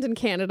of land in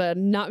Canada,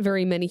 not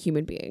very many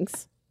human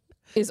beings,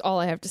 is all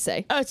I have to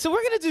say. So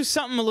we're going to do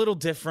something a little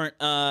different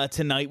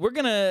tonight.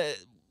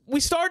 We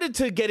started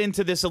to get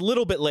into this a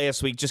little bit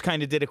last week, just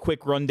kind of did a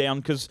quick rundown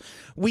because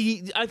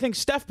I think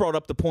Steph brought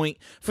up the point,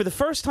 for the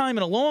first time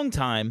in a long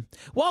time,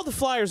 while the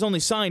Flyers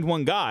only signed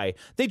one guy,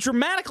 they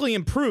dramatically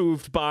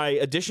improved by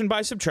addition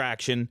by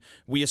subtraction.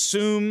 We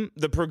assume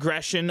the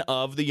progression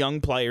of the young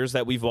players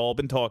that we've all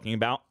been talking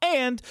about,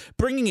 and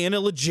bringing in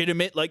a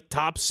legitimate like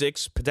top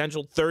 6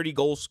 potential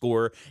 30-goal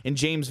scorer in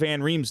James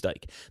Van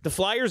Riemsdyk. The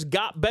Flyers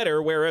got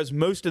better, whereas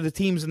most of the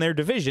teams in their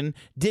division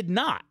did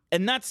not.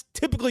 And that's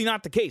typically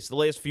not the case the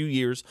last few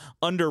years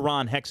under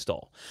Ron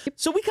Hextall.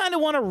 So we kind of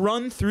want to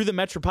run through the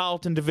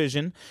Metropolitan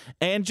Division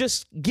and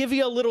just give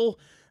you a little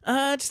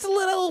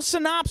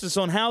synopsis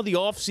on how the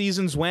off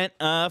seasons went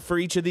for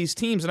each of these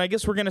teams. And I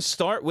guess we're going to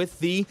start with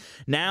the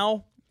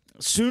now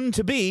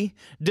soon-to-be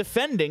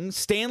defending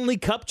Stanley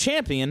Cup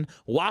champion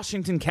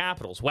Washington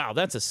Capitals. Wow,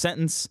 that's a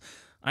sentence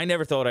I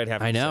never thought I'd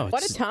have to I know. say.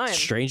 What a time.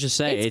 Strange to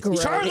say. It's great.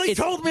 Charlie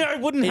told me I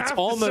wouldn't have It's to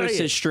almost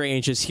say as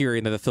strange as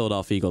hearing that the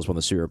Philadelphia Eagles won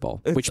the Super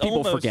Bowl, which people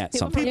almost- forget People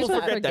sometimes. People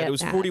People forget that. It was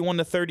that.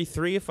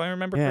 41-33, if I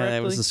remember correctly. Yeah,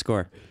 that was the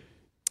score.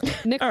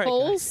 Nick All right,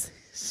 Foles,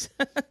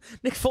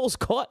 Nick Foles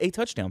caught a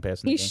touchdown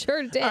pass in the he game.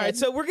 sure did. All right,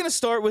 so we're going to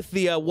start with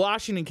the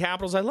Washington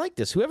Capitals. I like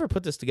this. Whoever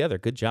put this together,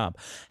 good job.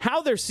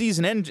 How their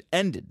season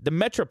ended. The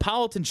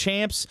Metropolitan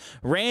champs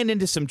ran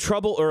into some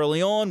trouble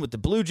early on with the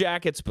Blue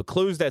Jackets, but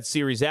closed that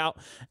series out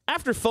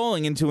after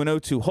falling into an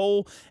 0-2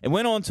 hole and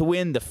went on to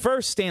win the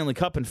first Stanley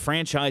Cup in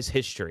franchise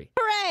history.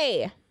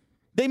 Hooray!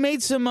 They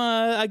made some,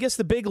 I guess,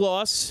 the big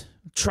loss.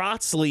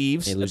 Trotz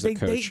leaves. They lose their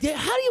coach.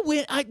 How do you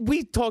win?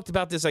 We talked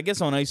about this, I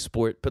guess, on Ice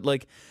Sport, but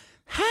like,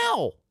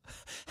 how?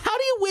 How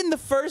do you win the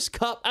first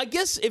cup? I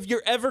guess if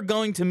you're ever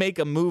going to make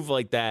a move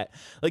like that,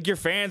 like your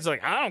fans are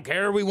like, I don't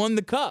care, we won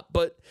the cup,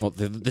 but Well,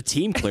 the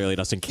team clearly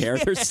doesn't care.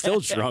 They're still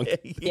drunk.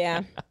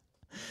 Yeah.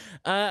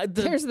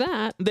 There's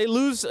that. They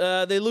lose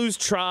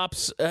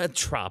Trotz.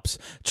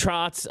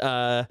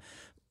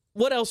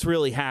 What else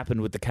really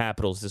happened with the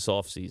Capitals this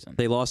offseason?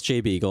 They lost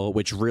Jay Beagle,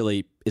 which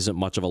really isn't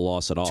much of a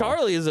loss at all.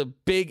 Charlie is a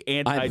big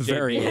anti-Jay. I'm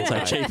very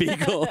anti-Jay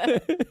Beagle.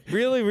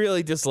 Really,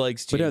 really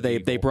dislikes Jay But no, they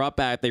Beagle. brought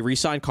back, they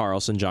re-signed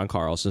John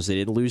Carlson, so they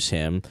didn't lose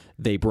him.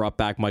 They brought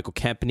back Michael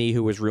Kempany,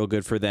 who was real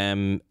good for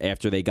them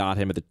after they got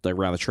him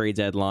around the trade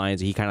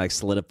deadlines. He kind of like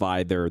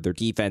solidified their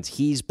defense.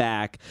 He's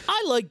back.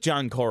 I like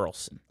John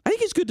Carlson. I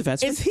think he's a good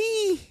defenseman. Is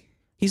he?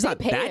 He's not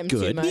pay that him too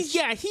good. much. He's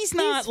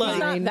not like. He's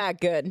not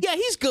that good. Yeah,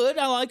 he's good.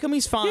 I like him.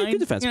 He's fine.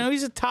 good defenseman. You know,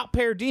 he's a top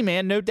pair D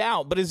man, no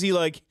doubt. But is he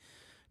like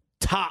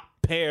top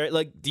pair?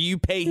 Like, do you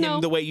pay him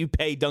No. the way you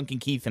pay Duncan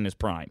Keith in his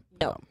prime?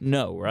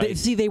 No, right?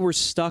 They were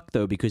stuck,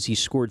 though, because he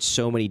scored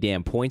so many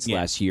damn points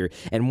last year.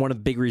 And one of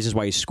the big reasons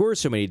why he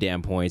scores so many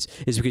damn points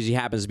is because he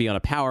happens to be on a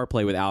power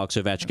play with Alex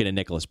Ovechkin and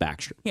Nicholas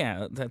Backstrom.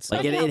 Yeah, that's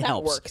Like, That's how it that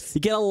helps. works.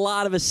 You get a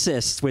lot of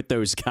assists with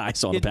those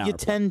guys on the power you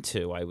play. tend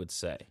to, I would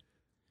say.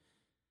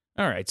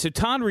 All right, so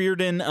Todd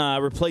Reardon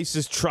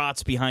replaces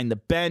Trotz behind the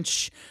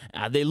bench.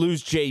 They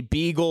lose Jay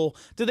Beagle.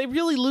 Do they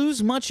really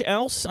lose much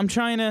else? I'm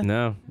trying to.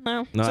 No,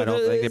 No. I So don't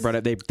think they the- brought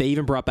it. They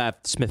even brought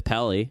back Smith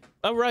Pelly.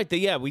 Oh, right.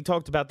 Yeah, we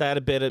talked about that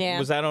a bit. Yeah.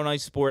 Was that on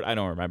Ice Sport? I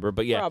don't remember.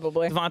 But yeah,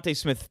 Probably. Devontae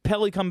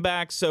Smith-Pelly come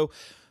back. So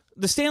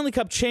the Stanley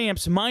Cup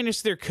champs,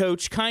 minus their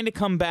coach, kind of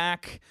come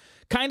back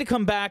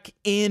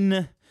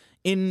in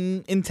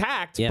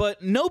intact, Yeah.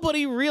 but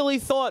nobody really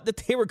thought that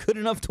they were good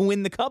enough to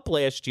win the Cup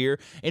last year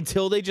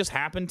until they just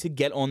happened to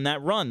get on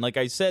that run. Like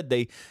I said,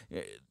 they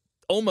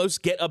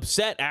almost get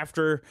upset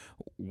after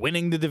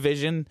winning the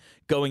division,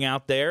 going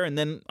out there, and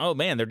then, oh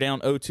man, they're down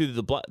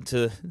 0-2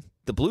 to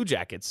the Blue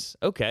Jackets.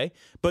 Okay,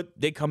 but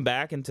they come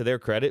back and, to their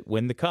credit,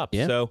 win the Cup.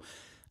 Yeah. So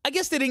I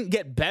guess they didn't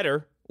get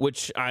better,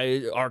 which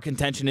our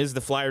contention is the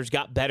Flyers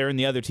got better and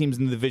the other teams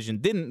in the division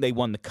didn't. They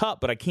won the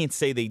Cup, but I can't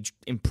say they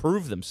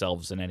improved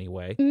themselves in any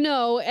way.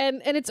 No,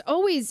 and it's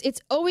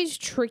always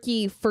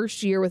tricky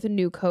first year with a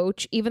new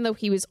coach, even though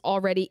he was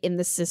already in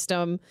the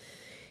system.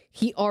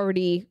 He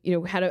already,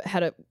 had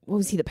a what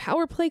was he, the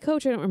power play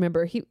coach? I don't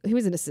remember. He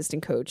was an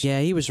assistant coach.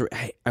 Yeah, he was.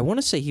 I want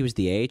to say he was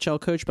the AHL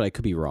coach, but I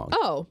could be wrong.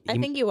 Oh, I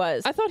think he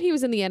was. I thought he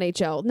was in the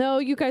NHL. No,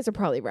 you guys are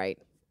probably right.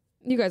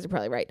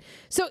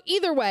 So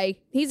either way,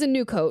 he's a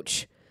new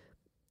coach.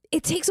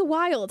 It takes a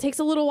while. It takes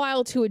a little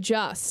while to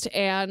adjust,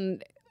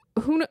 and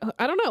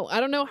I don't know. I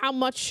don't know how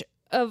much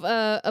of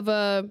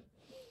a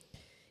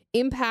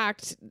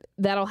impact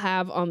that'll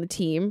have on the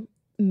team.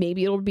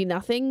 Maybe it'll be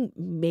nothing.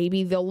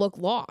 Maybe they'll look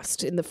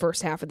lost in the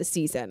first half of the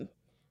season.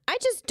 I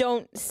just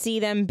don't see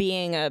them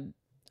being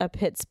a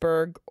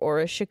Pittsburgh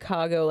or a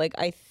Chicago. Like,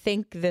 I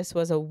think this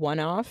was a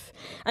one-off.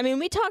 I mean,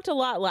 we talked a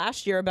lot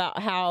last year about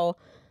how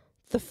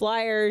the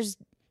Flyers,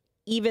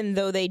 even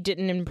though they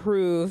didn't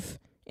improve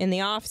in the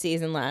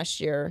offseason last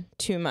year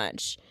too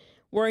much,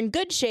 were in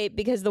good shape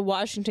because the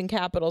Washington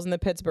Capitals and the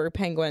Pittsburgh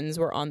Penguins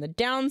were on the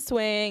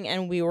downswing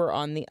and we were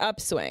on the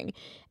upswing.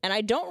 And I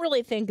don't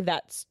really think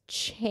that's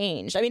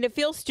changed. I mean, it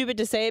feels stupid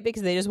to say it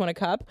because they just won a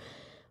cup,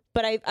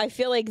 but I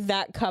feel like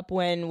that cup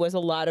win was a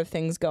lot of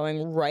things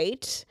going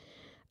right.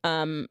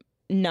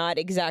 Not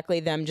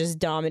exactly them just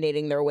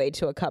dominating their way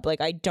to a cup.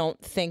 Like, I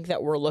don't think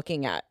that we're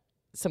looking at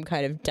some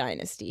kind of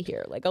dynasty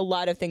here. Like, a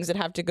lot of things that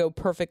have to go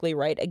perfectly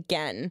right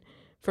again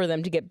for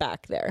them to get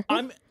back there.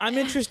 I'm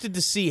interested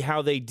to see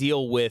how they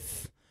deal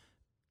with,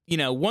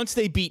 once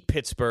they beat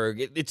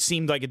Pittsburgh, it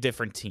seemed like a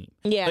different team.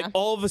 Yeah. Like,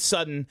 all of a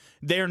sudden,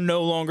 they're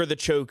no longer the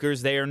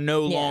chokers. They are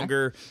no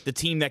longer the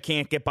team that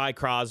can't get by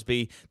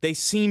Crosby. They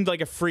seemed like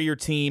a freer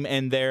team,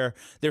 and their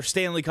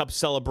Stanley Cup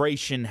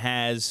celebration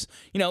has,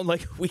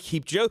 like we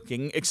keep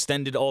joking,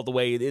 extended all the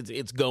way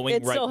it's going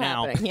It's right still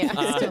now. happening, yeah.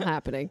 It's still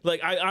happening.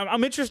 Like,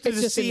 I'm interested It's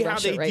to just see in how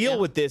Russia they right deal now.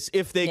 with this.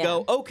 If they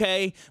go,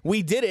 okay,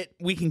 we did it,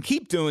 we can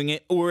keep doing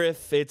it, or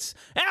if it's,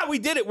 we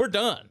did it, we're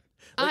done.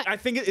 Like, I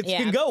think it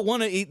can go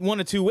one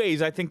of two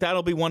ways. I think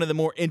that'll be one of the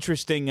more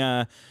interesting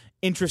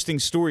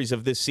stories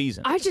of this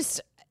season. I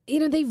just,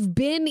 they've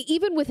been,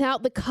 even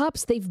without the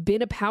cups, they've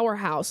been a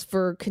powerhouse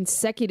for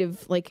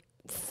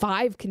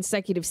 5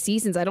 consecutive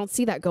seasons. I don't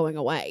see that going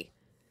away.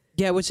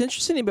 Yeah, what's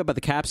interesting about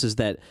the Caps is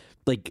that,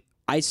 like,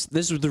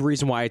 this was the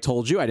reason why I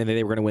told you I didn't think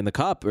they were going to win the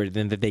Cup, or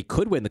that they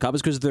could win the Cup,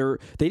 is because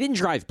they didn't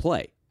drive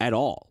play at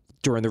all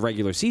during the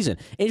regular season.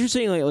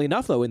 Interestingly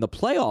enough, though, in the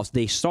playoffs,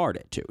 they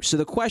started to. So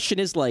the question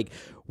is, like,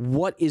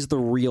 what is the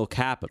real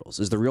Capitals?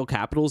 Is the real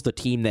Capitals the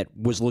team that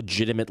was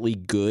legitimately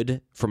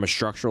good from a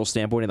structural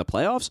standpoint in the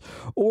playoffs?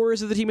 Or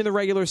is it the team in the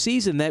regular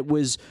season that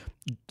was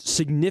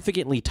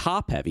significantly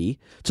top-heavy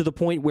to the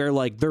point where,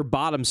 like, their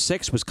bottom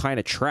 6 was kind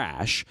of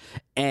trash,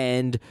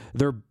 and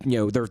the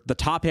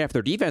top half of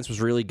their defense was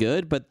really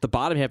good, but the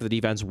bottom half of the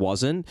defense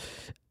wasn't?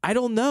 I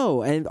don't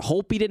know. And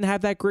Holtby didn't have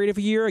that great of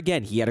a year.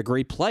 Again, he had a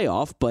great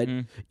playoff, but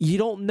you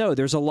don't know.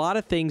 There's a lot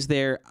of things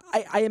there.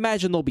 I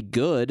imagine they'll be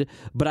good,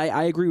 but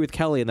I agree with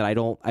Kelly in that I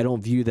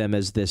don't view them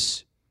as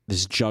this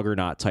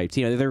juggernaut type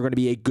team. I think they're going to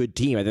be a good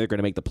team. I think they're going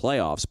to make the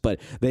playoffs,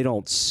 but they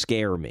don't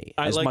scare me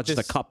as much as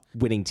a cup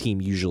winning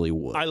team usually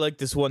would. I like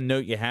this one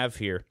note you have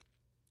here.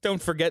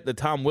 Don't forget that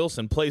Tom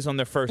Wilson plays on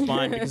their first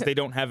line because they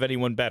don't have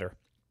anyone better.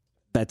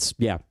 That's,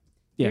 yeah.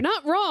 You're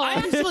not wrong.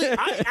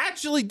 I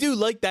actually do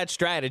like that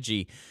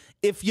strategy.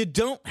 If you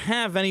don't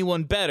have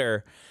anyone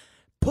better,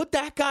 put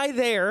that guy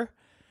there.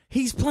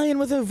 He's playing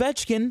with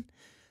Ovechkin.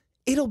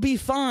 It'll be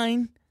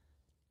fine.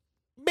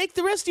 Make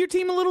the rest of your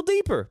team a little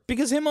deeper,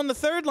 because him on the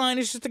third line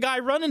is just a guy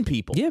running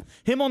people. Yeah.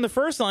 Him on the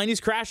first line, he's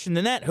crashing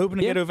the net, hoping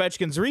to get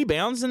Ovechkin's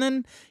rebounds, and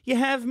then you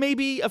have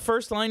maybe a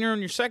first liner on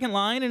your second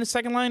line and a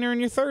second liner on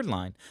your third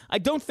line. I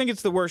don't think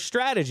it's the worst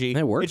strategy.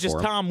 It worked It's just for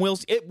him. Tom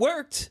Wilson.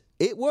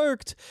 It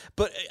worked,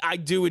 but I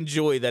do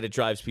enjoy that it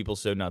drives people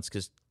so nuts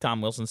because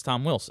Tom Wilson's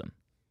Tom Wilson.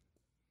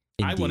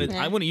 Indeed.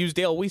 I want to use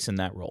Dale Weiss in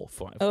that role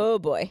for him. Oh,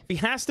 boy. He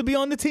has to be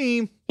on the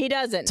team. He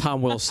doesn't.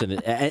 Tom Wilson,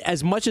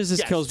 as much as this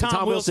Yes, kills me,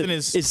 Tom Wilson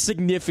is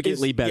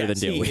significantly better than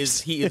Dale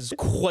Weiss. He is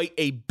quite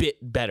a bit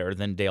better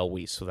than Dale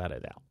Weiss, without a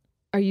doubt.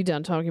 Are you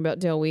done talking about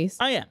Dale Weiss?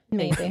 I am.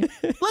 Maybe.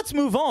 Let's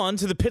move on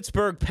to the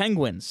Pittsburgh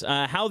Penguins.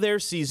 How their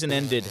season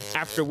ended.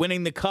 After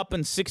winning the Cup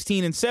in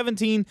 16 and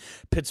 17,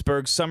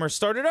 Pittsburgh's summer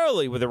started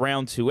early with a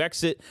round 2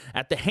 exit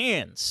at the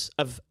hands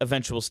of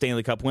eventual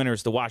Stanley Cup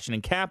winners, the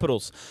Washington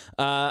Capitals.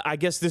 I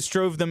guess this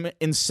drove them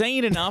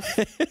insane enough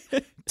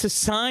to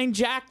sign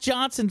Jack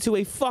Johnson to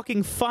a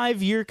fucking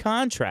 5-year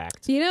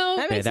contract.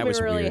 That makes that me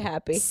was really weird.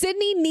 happy.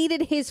 Sidney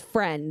needed his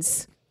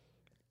friends.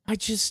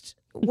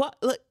 What?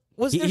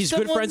 Was there He's good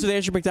someone- friends with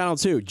Andrew McDonald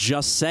too.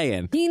 Just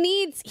saying. He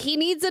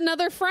needs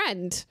another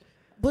friend.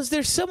 Was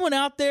there someone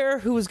out there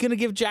who was going to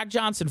give Jack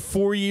Johnson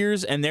 4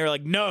 years, and they're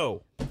like,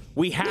 no,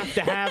 we have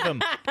to have him?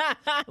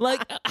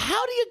 Like,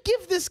 how do you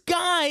give this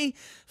guy?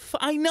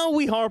 I know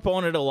we harp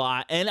on it a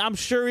lot, and I'm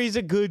sure he's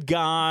a good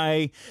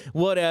guy.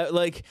 Whatever.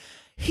 Like,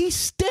 he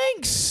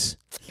stinks.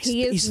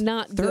 He's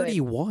not good.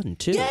 31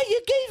 too. Yeah,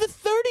 you gave a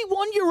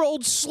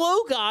 31-year-old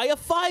slow guy a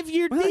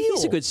 5-year Well, deal.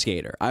 he's a good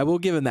skater. I will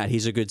give him that.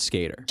 He's a good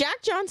skater.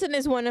 Jack Johnson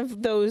is one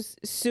of those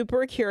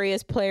super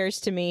curious players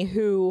to me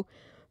who,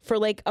 for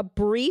like a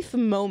brief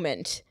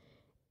moment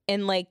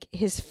in like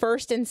his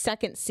first and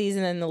second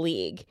season in the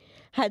league,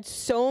 had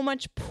so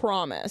much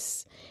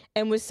promise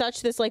and was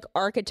such this like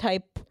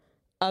archetype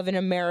of an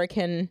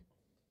American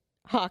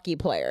hockey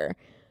player.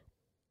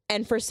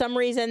 And for some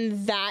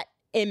reason, that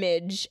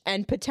image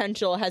and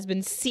potential has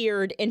been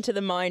seared into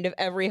the mind of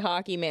every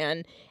hockey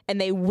man, and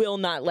they will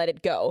not let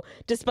it go,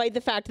 despite the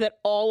fact that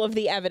all of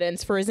the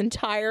evidence for his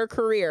entire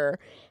career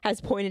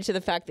has pointed to the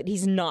fact that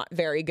he's not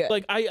very good.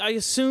 Like, I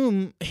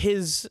assume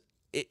his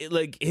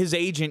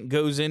agent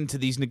goes into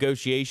these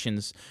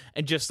negotiations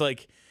and just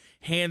like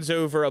hands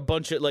over a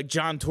bunch of like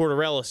John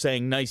Tortorella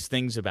saying nice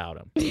things about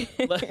him.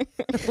 like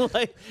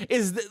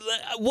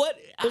what?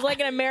 There's like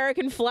an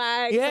American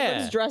flag. Yeah.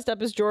 Someone's dressed up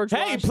as George Hey,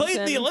 he Washington. played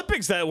in the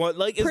Olympics that one.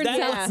 Like, is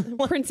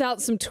Prints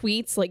out some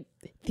tweets like,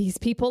 these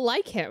people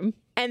like him.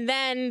 And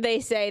then they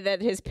say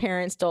that his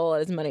parents stole all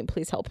his money.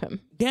 Please help him.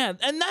 Yeah,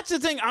 and that's the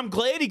thing. I'm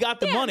glad he got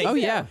the money. Oh,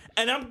 yeah.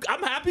 And I'm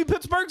happy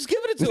Pittsburgh's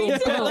giving it to him.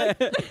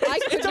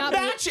 Like, it's a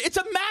match. It's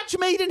a match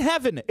made in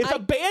heaven. It's a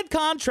bad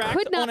contract.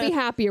 Could not be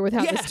happier with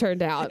how this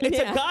turned out. It's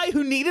a guy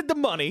who needed the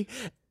money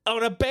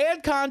on a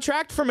bad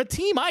contract from a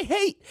team I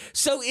hate.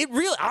 So it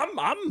really,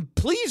 I'm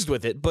pleased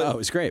with it. But Oh, it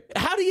was great.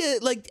 How do you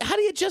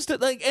just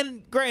like?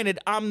 And granted,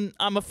 I'm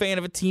a fan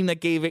of a team that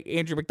gave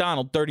Andrew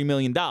McDonald $30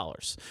 million.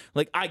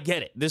 Like, I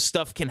get it. This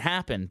stuff can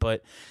happen.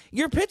 But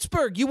you're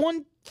Pittsburgh.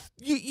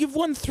 You've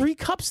won 3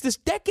 cups this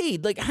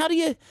decade. Like, how do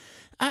you?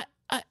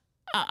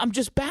 I'm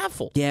just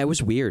baffled. Yeah, it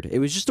was weird. It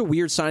was just a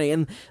weird signing,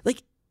 and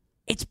like,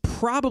 it's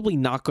probably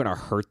not going to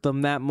hurt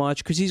them that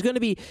much because he's going to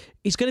be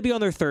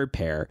on their third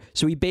pair.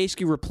 So he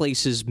basically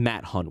replaces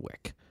Matt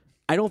Hunwick.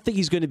 I don't think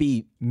he's going to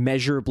be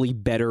measurably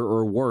better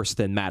or worse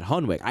than Matt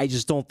Hunwick. I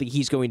just don't think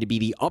he's going to be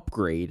the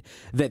upgrade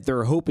that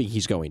they're hoping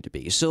he's going to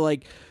be. So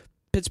like,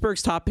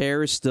 Pittsburgh's top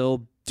pair is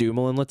still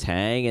Dumoulin,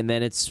 Letang, and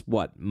then it's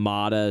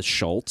Mata,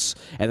 Schultz,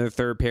 and their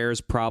third pair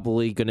is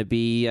probably going to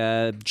be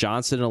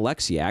Johnson and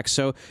Alexiak.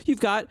 So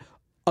you've got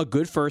a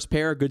good first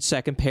pair, a good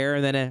second pair,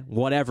 and then a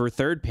whatever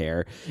third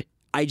pair.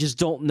 I just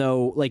don't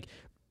know. Like,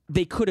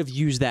 they could have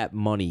used that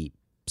money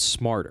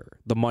smarter.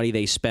 The money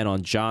they spent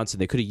on Johnson,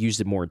 they could have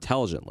used it more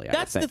intelligently.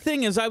 That's the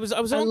thing is, I was I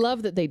on,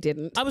 love that they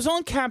didn't. I was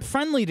on Cap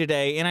Friendly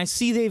today, and I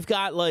see they've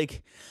got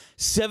like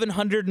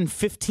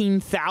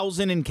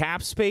 715,000 in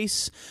cap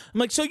space. I'm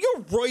like, so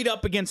you're right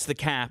up against the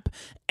cap,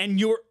 and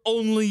your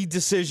only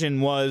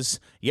decision was,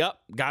 yep,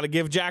 got to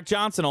give Jack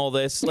Johnson all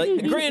this.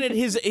 Like, granted,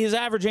 his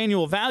average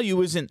annual value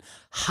isn't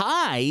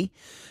high,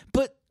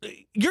 but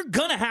you're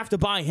gonna have to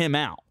buy him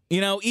out. You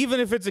know, even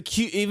if it's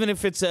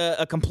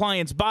a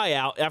compliance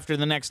buyout after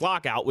the next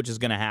lockout, which is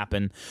going to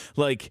happen,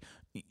 like,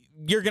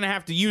 you're going to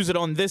have to use it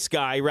on this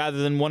guy rather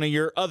than one of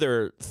your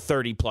other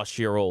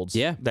 30-plus-year-olds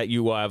that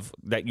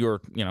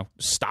you're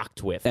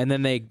stocked with. And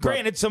then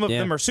granted, some of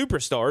them are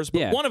superstars,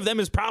 but one of them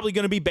is probably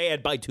going to be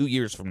bad by 2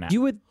 years from now.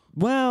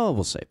 Well,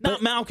 we'll see.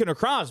 Not Malkin or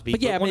Crosby,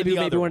 but yeah, maybe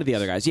one of the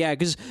other guys. guys. Yeah,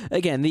 because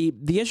again, the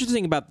interesting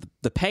thing about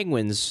the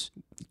Penguins,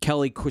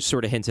 Kelly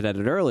sort of hinted at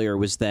it earlier,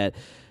 was that,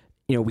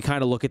 you know, we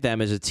kind of look at them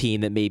as a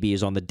team that maybe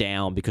is on the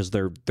down because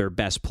their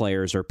best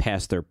players are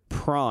past their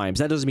primes.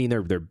 That doesn't mean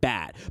they're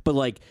bad, but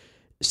like,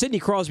 Sidney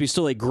Crosby is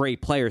still a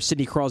great player.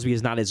 Sidney Crosby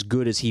is not as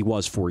good as he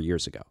was 4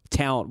 years ago,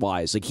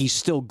 talent-wise. Like, he's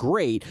still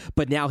great,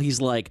 but now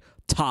he's like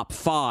top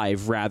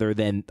 5 rather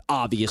than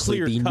obviously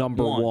the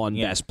number one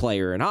best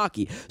player in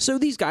hockey. So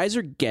these guys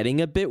are getting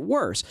a bit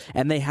worse,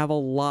 and they have a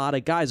lot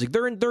of guys. Like,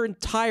 their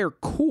entire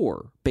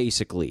core,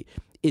 basically,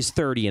 is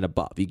 30 and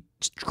above.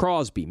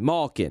 Crosby,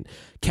 Malkin,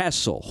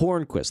 Kessel,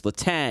 Hornquist,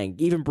 Letang,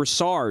 even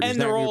Brassard, and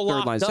they're all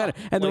third line center,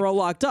 and they're all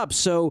locked up.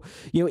 So,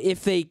 you know,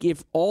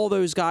 if all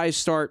those guys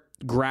start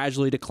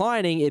gradually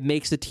declining, it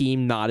makes the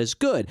team not as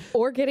good,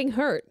 or getting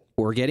hurt.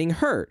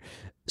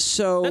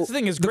 So that's the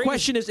thing. The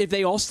question is, if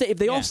they all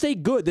stay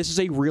good, this is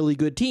a really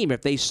good team.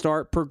 If they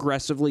start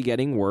progressively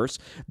getting worse,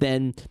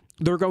 then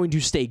they're going to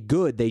stay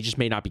good. They just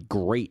may not be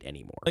great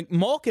anymore. Like,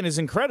 Malkin is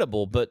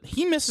incredible, but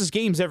he misses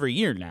games every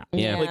year now.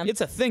 Yeah. Like, it's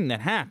a thing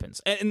that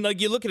happens. And like,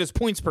 you look at his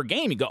points per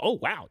game, you go, oh,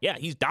 wow, yeah,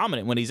 he's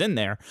dominant when he's in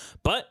there,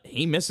 but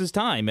he misses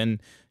time.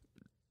 And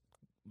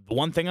the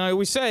one thing I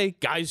always say,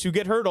 guys who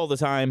get hurt all the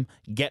time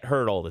get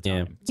hurt all the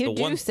time. Yeah. You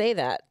do say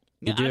that.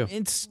 You do.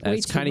 It's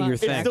That's kind of your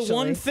thing. It's the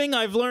one thing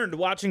I've learned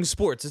watching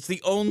sports. It's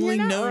the only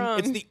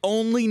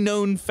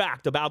known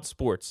fact about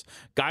sports.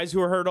 Guys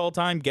who are hurt all the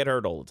time get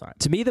hurt all the time.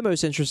 To me, the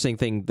most interesting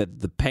thing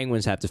that the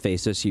Penguins have to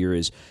face this year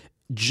is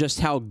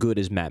just how good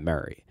is Matt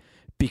Murray.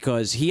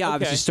 because he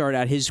obviously started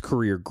out his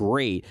career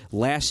great.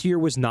 Last year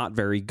was not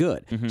very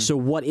good. So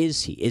what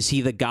is he? Is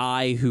he the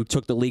guy who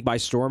took the league by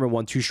storm and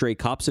won 2 straight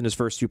cups in his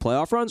first 2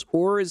 playoff runs?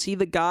 Or is he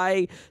the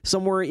guy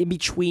somewhere in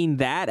between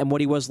that and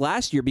what he was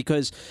last year?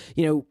 Because,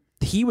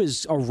 he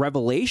was a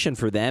revelation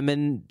for them,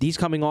 and he's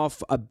coming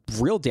off a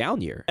real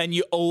down year. And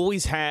you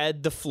always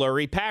had the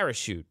Fleury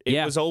parachute.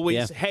 It was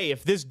always, hey,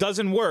 if this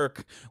doesn't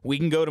work, we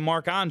can go to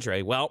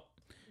Marc-Andre. Well,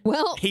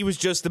 he was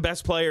just the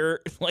best player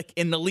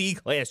in the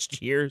league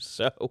last year.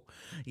 So,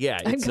 yeah.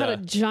 I got a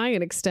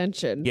giant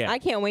extension. Yeah. I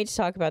can't wait to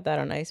talk about that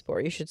on Ice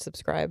Sport. You should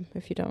subscribe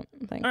if you don't.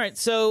 Thanks. All right,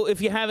 so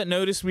if you haven't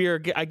noticed, we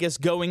are, I guess,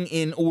 going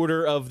in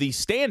order of the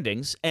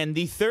standings. And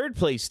the third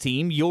place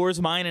team, yours,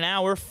 mine, and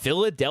our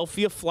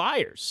Philadelphia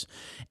Flyers.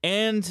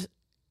 And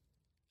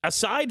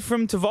aside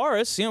from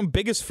Tavares,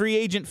 biggest free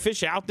agent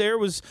fish out there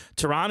was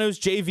Toronto's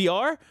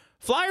JVR.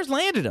 Flyers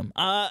landed him.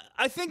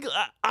 I think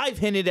I've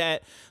hinted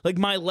at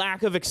my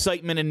lack of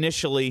excitement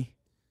initially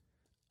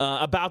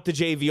about the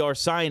JVR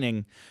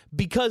signing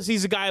because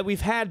he's a guy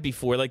we've had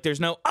before. There's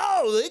no,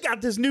 they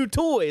got this new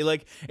toy.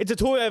 It's a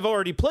toy I've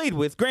already played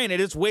with. Granted,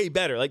 it's way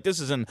better.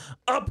 This is an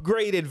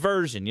upgraded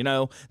version,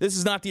 This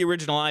is not the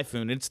original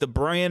iPhone. It's the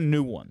brand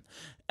new one.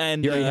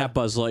 And you already have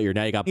Buzz Lightyear.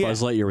 Now you got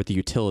Buzz Lightyear with the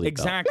utility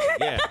belt. Exactly,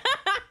 yeah.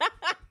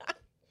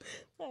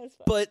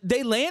 But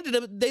they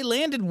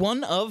landed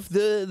one of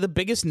the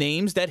biggest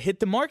names that hit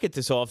the market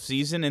this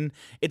offseason, and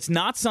it's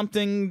not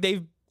something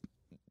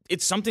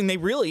it's something they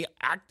really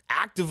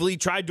actively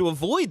tried to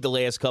avoid the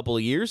last couple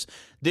of years.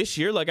 This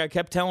year, like I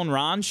kept telling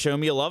Ron, show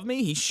me you love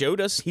me. He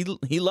showed us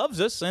he loves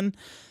us, and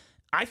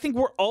I think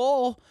we're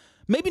all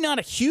maybe not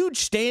a huge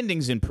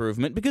standings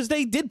improvement because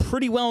they did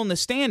pretty well in the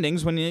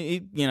standings when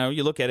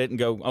you look at it and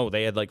go,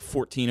 they had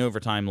 14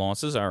 overtime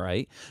losses, all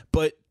right,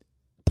 but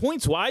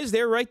points-wise,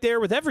 they're right there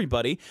with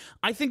everybody.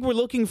 I think we're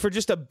looking for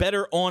just a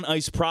better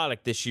on-ice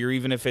product this year,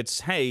 even if it's,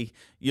 hey,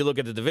 you look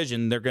at the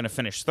division, they're going to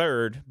finish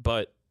third,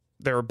 but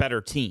they're a better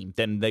team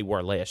than they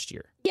were last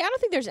year. Yeah, I don't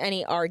think there's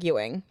any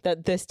arguing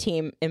that this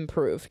team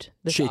improved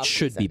this It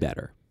should be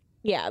better.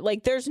 Yeah,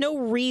 there's no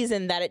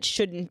reason that it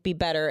shouldn't be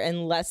better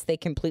unless they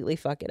completely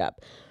fuck it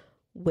up,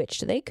 which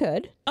they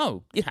could.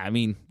 Oh, yeah, I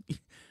mean...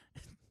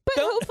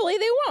 But hopefully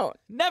they won't.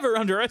 Never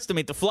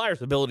underestimate the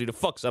Flyers' ability to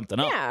fuck something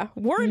up. Yeah,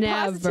 we're in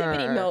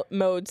positivity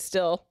mode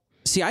still.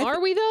 See,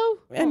 are we though?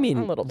 I mean,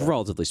 a little bit.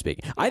 relatively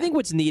speaking. Yeah. I think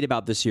what's neat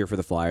about this year for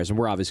the Flyers, and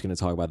we're obviously going to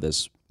talk about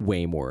this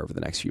way more over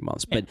the next few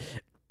months, but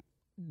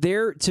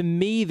to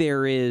me,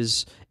 there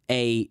is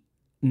a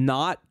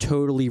not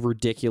totally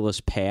ridiculous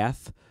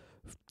path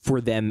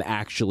for them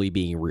actually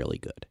being really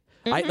good.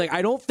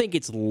 I don't think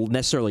it's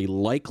necessarily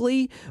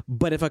likely,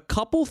 but if a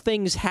couple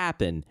things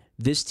happen,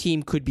 this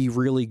team could be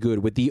really good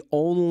with the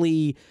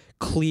only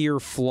clear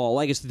flaw,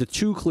 I guess the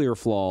 2 clear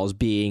flaws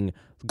being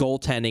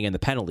goaltending and the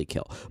penalty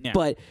kill. Yeah.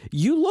 But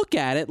you look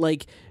at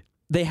it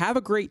they have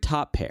a great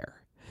top pair.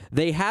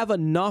 They have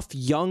enough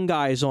young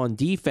guys on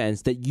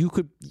defense that you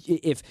could,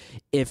 if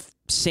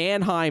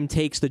Sanheim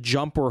takes the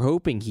jump we're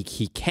hoping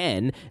he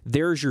can,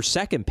 there's your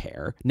second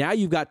pair. Now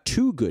you've got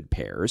 2 good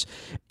pairs.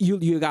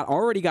 You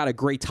already got a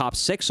great top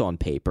 6 on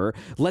paper.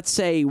 Let's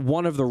say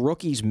one of the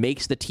rookies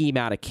makes the team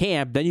out of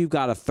camp, then you've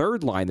got a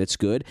third line that's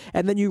good,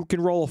 and then you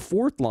can roll a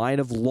fourth line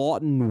of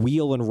Lawton,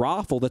 Wheel, and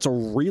Raffle that's a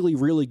really,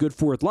 really good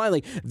fourth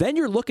line. Then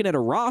you're looking at a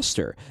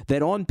roster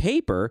that on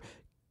paper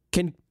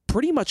can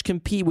pretty much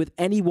compete with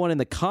anyone in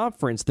the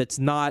conference that's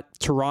not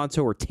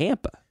Toronto or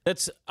Tampa.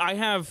 I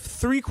have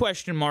 3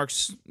 question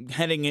marks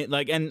heading in,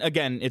 and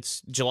again,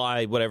 it's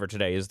July, whatever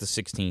today is, the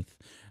 16th.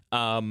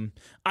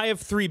 I have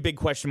 3 big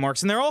question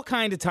marks, and they're all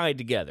kind of tied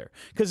together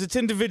because it's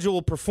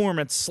individual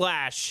performance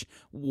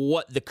 /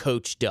 what the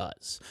coach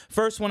does.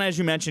 First one, as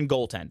you mentioned,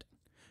 goaltending.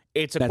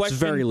 It's That's question.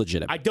 very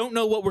legitimate. I don't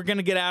know what we're going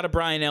to get out of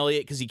Brian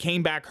Elliott because he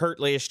came back hurt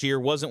last year.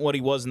 Wasn't what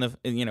he was in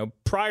the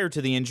prior to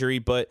the injury,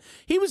 but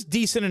he was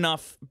decent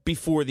enough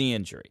before the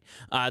injury.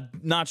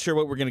 Not sure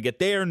what we're going to get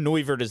there.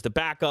 Neuvirth is the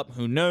backup.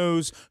 Who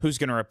knows who's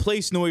going to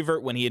replace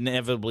Neuvirth when he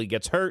inevitably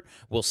gets hurt?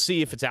 We'll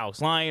see if it's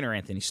Alex Lyon or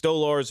Anthony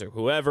Stolarz or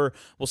whoever.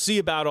 We'll see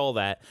about all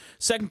that.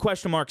 Second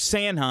question mark: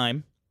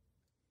 Sanheim.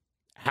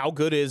 How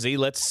good is he?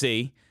 Let's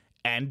see.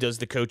 And does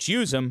the coach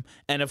use him?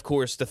 And of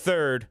course, the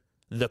third,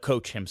 the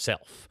coach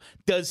himself.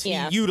 Does he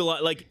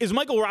utilize, is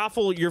Michael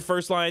Raffle your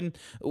first line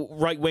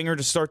right winger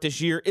to start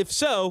this year? If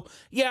so,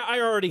 yeah, I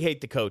already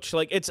hate the coach.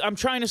 I'm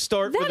trying to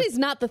start. That is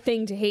not the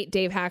thing to hate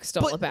Dave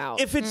Haxtell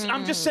about. If it's,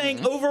 I'm just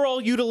saying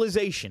overall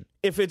utilization.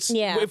 If it's,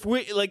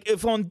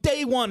 if on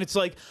day one, it's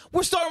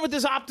we're starting with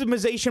this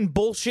optimization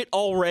bullshit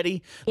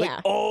already,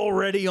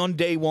 already on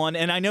day one.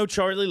 And I know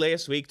Charlie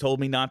last week told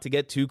me not to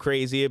get too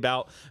crazy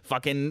about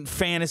fucking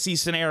fantasy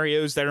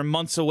scenarios that are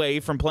months away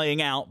from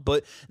playing out.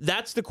 But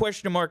that's the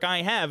question mark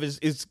I have is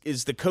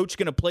the coach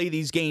going to play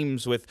these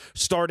games with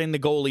starting the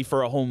goalie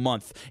for a whole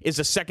month? Is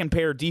a second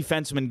pair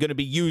defenseman going to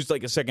be used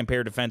like a second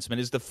pair defenseman?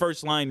 Is the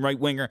first line right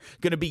winger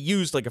going to be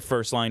used like a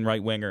first line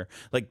right winger?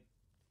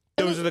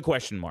 Those are the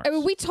question marks. I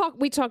mean, we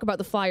talk about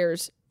the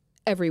Flyers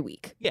every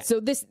week. Yeah.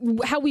 So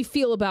how we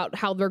feel about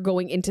how they're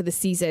going into the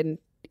season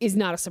is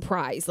not a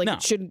surprise. Like No.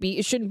 it shouldn't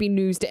be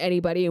news to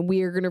anybody, and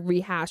we are going to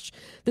rehash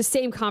the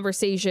same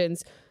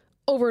conversations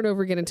over and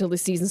over again until the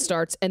season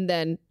starts, and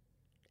then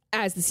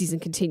as the season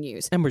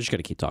continues. And we're just going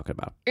to keep talking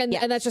about it.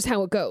 And that's just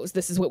how it goes.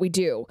 This is what we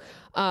do.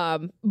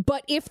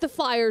 But if the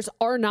Flyers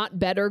are not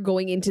better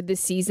going into this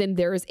season,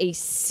 there is a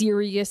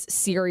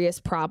serious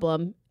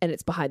problem, and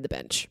it's behind the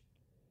bench.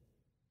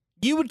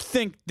 You would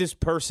think this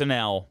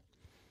personnel,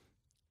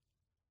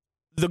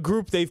 the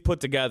group they've put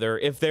together,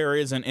 if there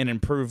isn't an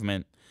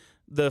improvement,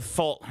 the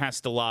fault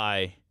has to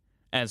lie,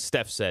 as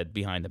Steph said,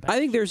 behind the bench. I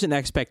think there's an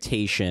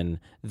expectation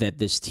that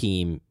this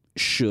team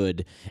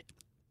should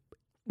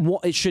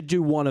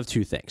do one of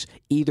two things.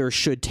 Either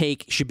should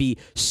be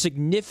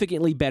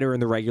significantly better in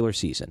the regular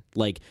season,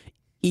 like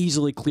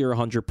easily clear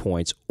 100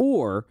 points,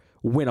 or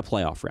win a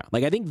playoff round.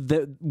 Like I think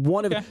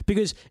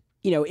because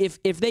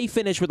if they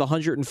finish with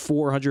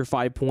 104,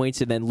 105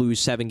 points and then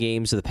lose 7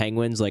 games to the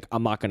Penguins, like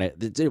I'm not gonna.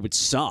 It would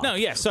suck. No,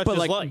 yeah, such but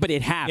is life. but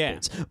it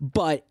happens. Yeah.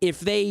 But if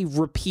they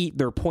repeat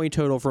their point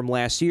total from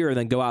last year and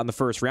then go out in the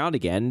first round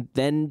again,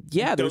 then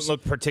don't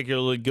look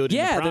particularly good.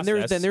 Yeah, in the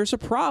process. then there's a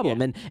problem,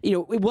 Yeah.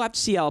 and we'll have to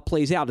see how it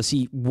plays out to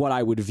see what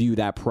I would view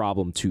that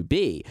problem to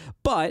be.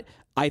 But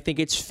I think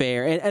it's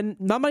fair, and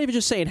I'm not even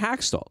just saying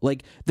Hackstall.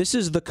 Like this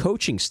is the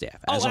coaching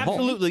staff as a whole.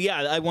 Absolutely,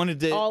 yeah. I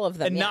wanted to All of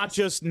them, and not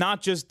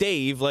just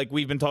Dave. Like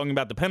we've been talking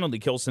about the penalty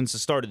kill since the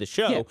start of the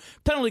show. Yeah.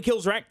 Penalty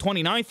kills ranked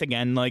 29th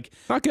again. Like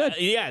Not good.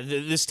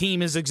 This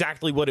team is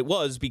exactly what it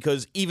was,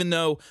 because even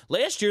though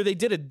last year they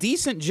did a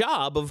decent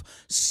job of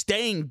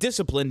staying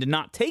disciplined and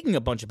not taking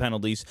a bunch of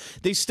penalties,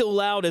 they still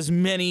allowed as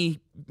many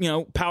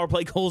power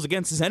play goals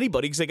against as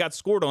anybody, because they got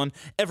scored on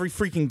every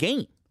freaking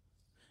game.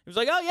 It was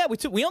like, oh yeah,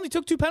 we only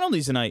took 2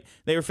 penalties tonight.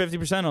 They were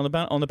 50%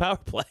 on the power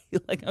play.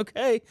 Like,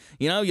 okay,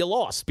 you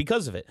lost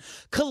because of it.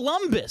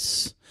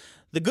 Columbus,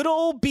 the good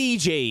old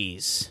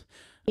BJs.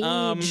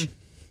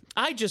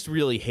 I just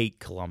really hate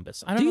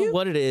Columbus. I don't know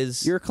what it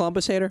is. You're a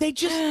Columbus hater. They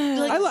just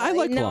I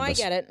like Columbus. No, I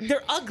get it.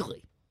 they're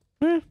ugly.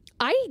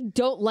 I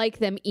don't like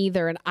them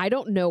either, and I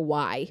don't know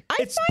why.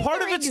 It's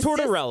part of it's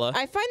Tortorella.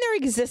 I find their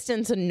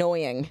existence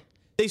annoying.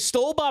 They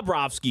stole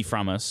Bobrovsky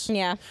from us.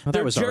 Yeah. Well,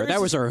 that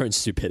was our own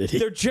stupidity.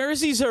 Their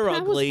jerseys are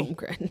That was ugly.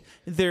 Holmgren.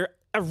 Their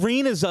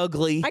arena's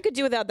ugly. I could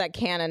do without that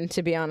cannon,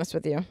 to be honest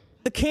with you.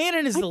 The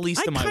cannon is the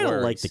least of my I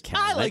worries. like the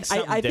cannon. I like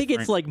something I think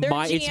it's different. like Their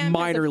it's GM has a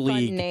minor fun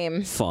league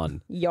name.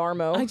 fun.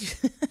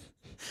 Yarmo.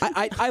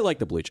 I like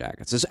the Blue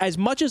Jackets as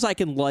much as I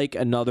can like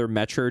another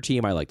Metro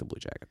team. I like the Blue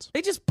Jackets.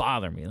 They just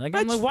bother me. Like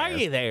I'm That's like, why fair.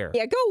 are you there?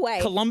 Yeah, go away.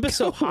 Columbus,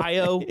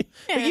 Ohio. Like,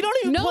 you don't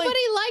even Nobody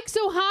play. likes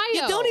Ohio.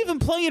 You don't even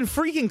play in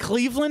freaking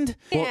Cleveland.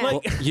 Yeah.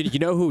 Like, Well, you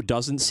know who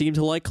doesn't seem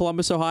to like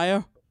Columbus,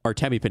 Ohio?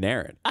 Artemi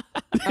Panarin.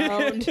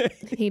 Owned.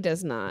 He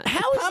does not.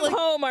 how is Come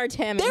home,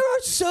 Artemi. There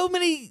are so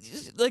many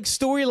like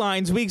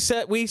storylines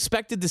we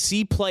expected to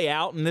see play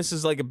out, and this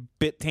is like a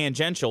bit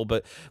tangential,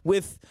 but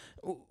with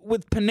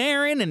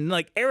Panarin and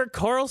like Erik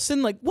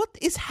Karlsson, like what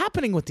is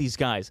happening with these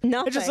guys?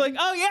 They're just like, Nothing.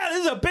 oh yeah,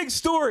 this is a big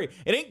story.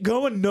 It ain't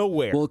going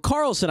nowhere. Well,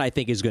 Carlson, I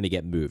think, is going to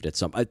get moved at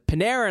some.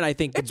 Panarin, I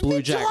think the It's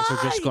Blue Jackets are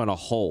mid-July. just going to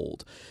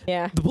hold.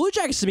 Yeah. The Blue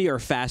Jackets to me are a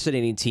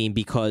fascinating team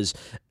because,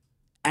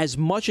 as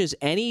much as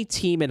any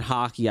team in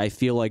hockey, I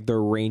feel like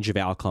their range of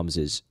outcomes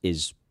is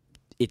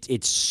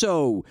it's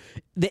so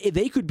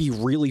they could be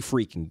really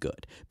freaking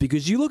good,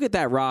 because you look at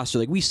that roster,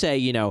 like we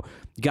say,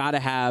 got to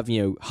have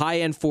high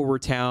end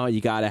forward talent, you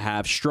got to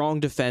have strong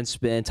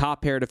defensemen,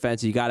 top pair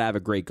defense, you got to have a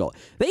great goal.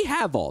 They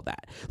have all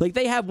that. Like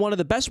they have one of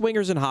the best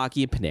wingers in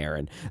hockey in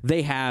Panarin.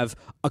 They have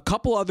a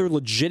couple other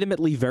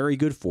legitimately very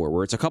good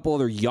forwards, a couple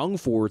other young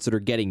forwards that are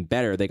getting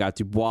better. They got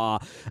Dubois,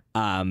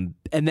 and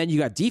then you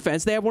got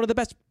defense. They have one of the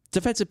best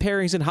defensive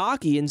pairings in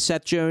hockey in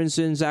Seth Jones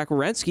and Zach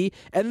Werenski,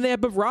 and then they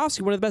have Bobrovsky,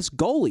 one of the best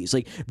goalies.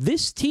 Like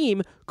this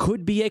team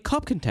could be a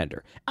cup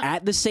contender.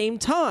 At the same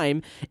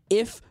time,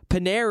 if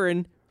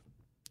Panarin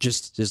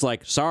just is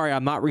like, sorry,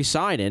 I'm not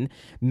re-signing,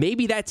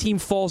 maybe that team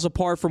falls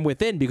apart from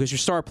within because your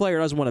star player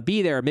doesn't want to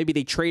be there. Maybe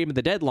they trade him at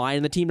the deadline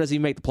and the team doesn't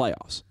even make the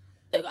playoffs.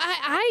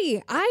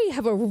 I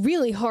have a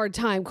really hard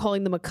time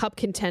calling them a cup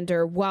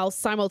contender while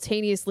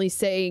simultaneously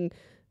saying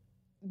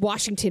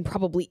Washington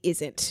probably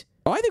isn't.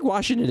 Oh, I think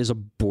Washington is a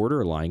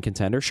borderline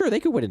contender. Sure, they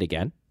could win it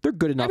again. They're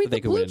good enough I mean, that they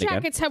the could Blue win it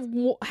again. Jackets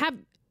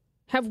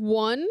have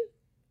won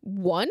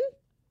one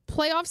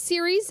playoff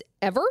series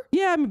ever.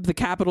 Yeah, I mean, the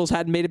Capitals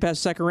hadn't made it past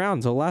the second round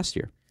until last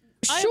year.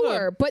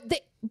 Sure, but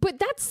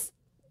that's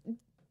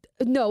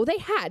no, they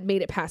had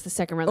made it past the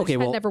second round. They Okay, just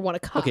well, had never won a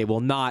cup. Okay,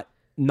 well, not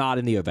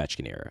in the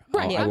Ovechkin era.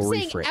 Right, I I'm will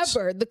saying rephrase.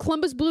 ever. The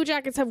Columbus Blue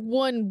Jackets have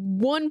won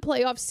one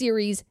playoff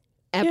series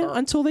ever. Yeah,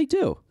 until they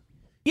do.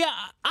 Yeah,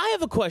 I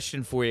have a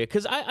question for you,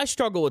 because I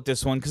struggle with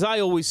this one, because I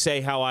always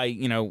say how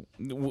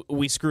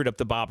we screwed up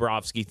the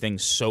Bobrovsky thing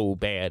so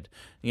bad.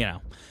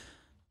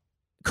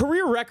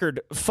 Career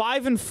record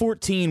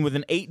 5-14 with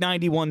an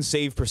 .891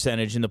 save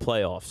percentage in the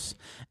playoffs.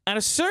 At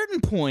a certain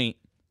point,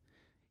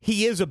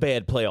 he is a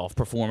bad playoff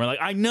performer. Like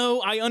I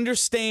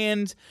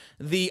understand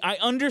the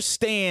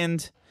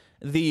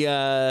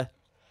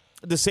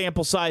the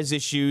sample size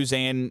issues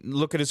and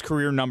look at his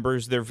career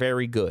numbers, they're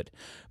very good.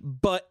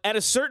 But at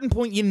a certain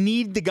point, you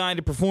need the guy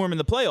to perform in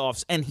the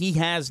playoffs, and he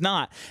has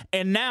not.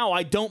 And now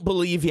I don't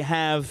believe you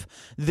have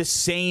the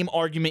same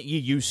argument you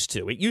used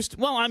to.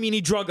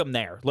 He drug them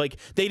there. Like,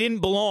 they didn't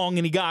belong,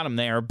 and he got them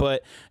there.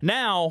 But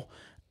now...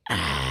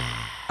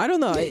 I don't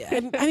know.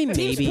 I mean, maybe.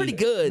 Team's pretty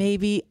good.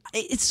 Maybe.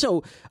 It's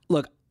so...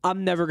 Look,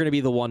 I'm never going to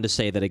be the one to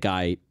say that a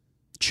guy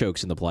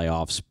chokes in the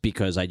playoffs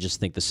because I just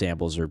think the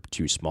samples are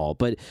too small.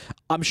 But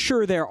I'm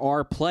sure there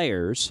are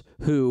players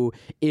who,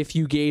 if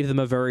you gave them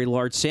a very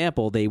large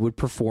sample, they would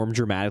perform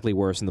dramatically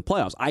worse in the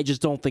playoffs. I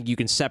just don't think you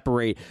can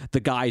separate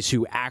the guys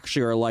who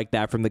actually are like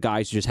that from the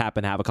guys who just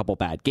happen to have a couple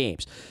bad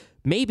games.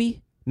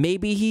 Maybe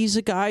he's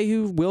a guy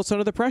who wilts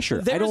under the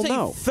pressure. I don't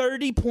know. There's a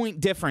 30-point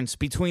difference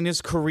between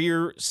his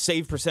career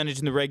save percentage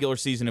in the regular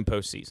season and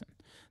postseason.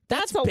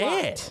 That's a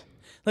bad. lot.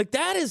 Like,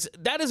 that is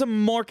a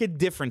marked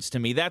difference to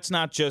me. That's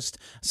not just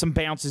some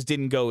bounces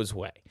didn't go his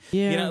way.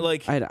 Yeah, you know,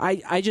 like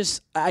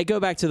I go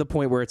back to the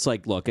point where it's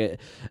like, look,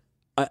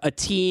 a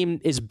team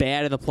is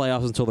bad in the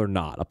playoffs until they're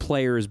not. A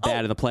player is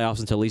bad in the playoffs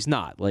until he's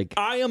not. Like,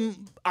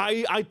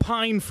 I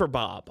pine for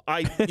Bob.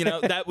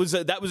 That was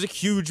a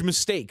huge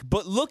mistake.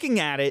 But looking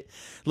at it,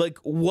 like,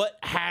 what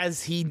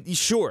has he?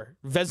 Sure,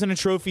 Vezina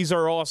trophies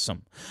are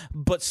awesome,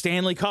 but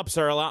Stanley Cups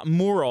are a lot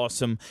more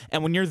awesome.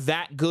 And when you're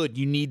that good,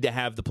 you need to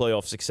have the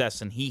playoff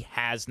success, and he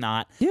has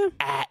not. Yeah,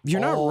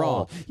 you're not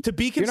wrong. To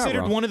be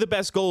considered one of the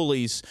best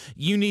goalies,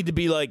 you need to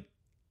be like,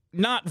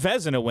 not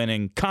Vezina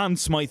winning, Conn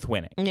Smythe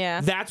winning.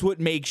 Yeah. That's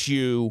what makes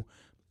you're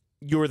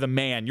the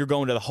man. You're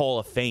going to the Hall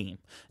of Fame.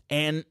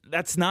 And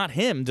that's not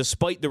him,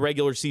 despite the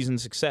regular season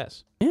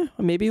success. Yeah,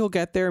 maybe he'll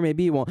get there.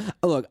 Maybe he won't.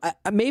 Look,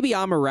 maybe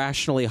I'm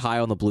irrationally high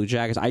on the Blue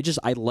Jackets.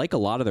 I like a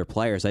lot of their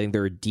players. I think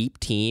they're a deep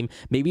team.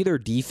 Maybe their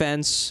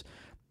defense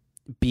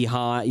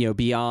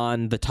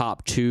beyond the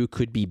top two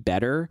could be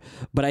better.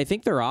 But I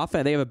think their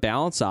offense, they have a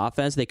balanced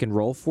offense. They can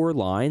roll 4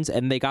 lines,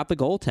 and they got the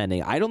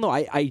goaltending. I don't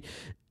know.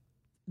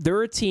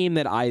 They're a team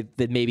that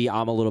maybe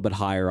I'm a little bit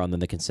higher on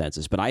than the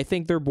consensus, but I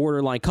think they're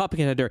borderline cup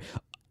contender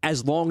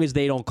as long as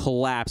they don't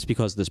collapse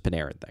because of this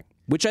Panarin thing,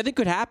 which I think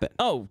could happen.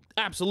 Oh,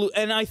 absolutely.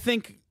 And I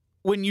think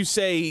when you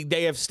say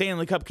they have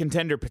Stanley Cup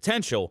contender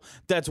potential,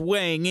 that's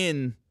weighing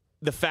in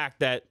the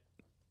fact that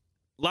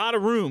a lot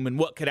of room in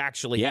what could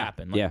actually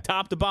happen. Like,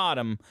 top to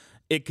bottom,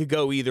 it could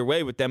go either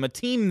way with them. A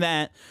team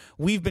that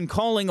we've been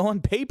calling on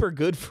paper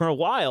good for a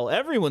while.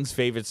 Everyone's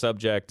favorite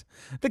subject,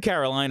 the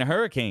Carolina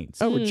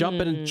Hurricanes. Oh, we're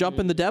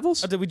jumping the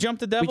Devils? Oh, did we jump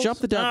the Devils? We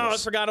jumped the Devils. Oh, I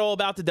forgot all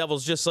about the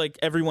Devils, just like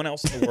everyone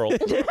else in the world.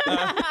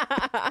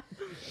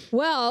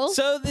 Well,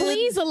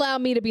 please allow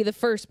me to be the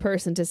first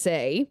person to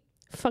say,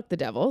 fuck the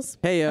Devils.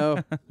 Hey, yo.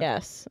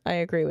 Yes, I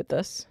agree with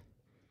this.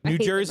 New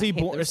hate Jersey,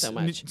 them. I hate them so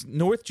much.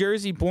 North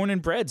Jersey, born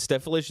and bred.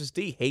 Stephalicious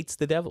D hates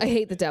the Devils. I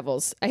hate the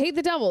Devils.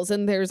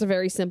 And there's a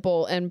very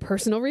simple and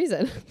personal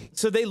reason.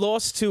 So they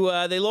lost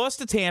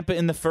to Tampa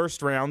in the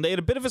first round. They had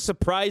a bit of a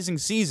surprising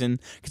season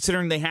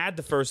considering they had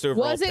the first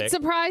overall pick. Was it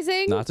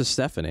surprising? Not to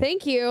Stephanie.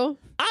 Thank you.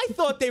 I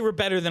thought they were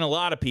better than a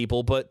lot of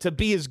people, but to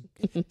be as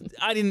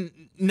I didn't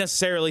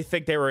necessarily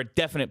think they were a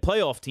definite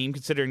playoff team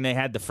considering they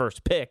had the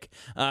first pick.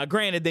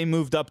 Granted, they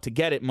moved up to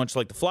get it, much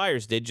like the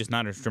Flyers did, just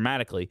not as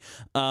dramatically.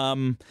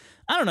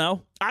 I don't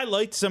know. I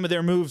liked some of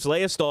their moves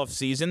last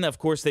offseason. Of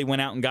course, they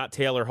went out and got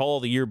Taylor Hall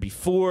the year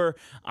before.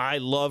 I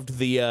loved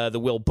the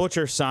Will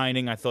Butcher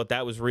signing. I thought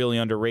that was really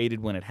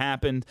underrated when it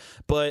happened.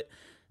 But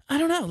I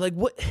don't know. Like,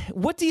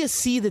 what do you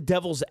see the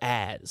Devils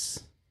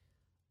as?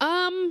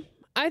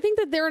 I think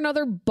that they're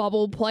another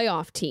bubble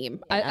playoff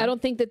team. I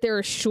don't think that they're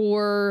a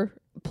sure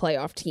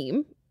playoff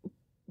team.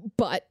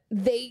 But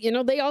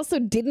they also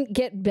didn't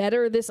get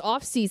better this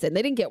offseason.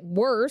 They didn't get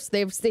worse.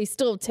 They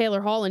still have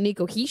Taylor Hall and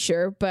Nico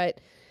Hischier, but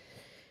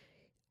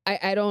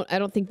I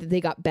don't think that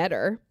they got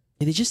better.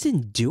 They just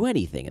didn't do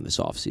anything in this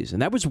offseason.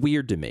 That was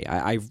weird to me.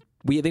 I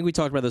think we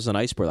talked about this on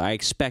Icebreaker. I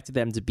expected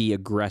them to be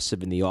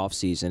aggressive in the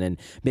offseason, and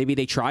maybe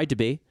they tried to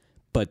be,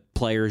 but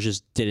players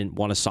just didn't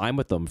want to sign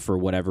with them for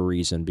whatever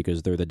reason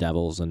because they're the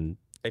Devils and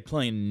they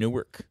play in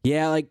Newark.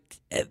 Yeah, like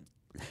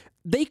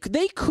they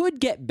could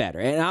get better,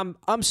 and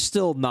I'm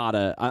still not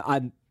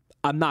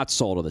I'm not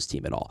sold on this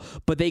team at all.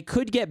 But they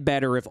could get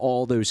better if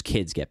all those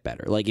kids get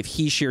better. Like if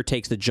Hischier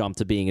takes the jump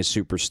to being a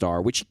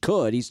superstar, which he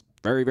could, he's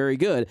very, very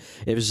good.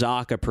 If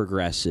Zacha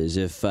progresses,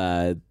 if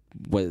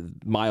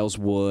Miles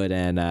Wood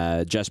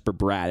and Jesper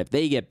Bratt, if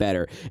they get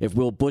better, if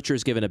Will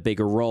Butcher's given a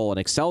bigger role and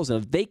excels in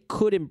it, they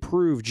could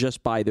improve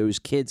just by those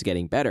kids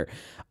getting better.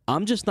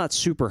 I'm just not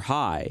super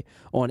high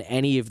on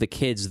any of the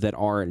kids that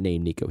aren't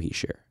named Nico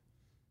Hischier.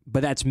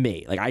 But that's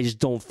me. Like, I just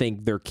don't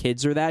think their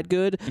kids are that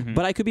good. Mm-hmm.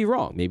 But I could be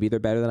wrong. Maybe they're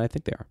better than I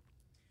think they are.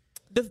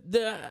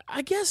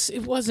 I guess it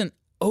wasn't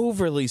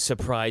overly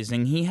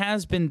surprising. He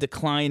has been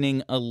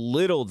declining a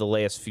little the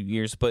last few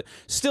years, but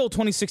still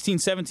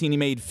 2016-17 he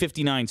made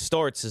 59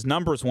 starts. His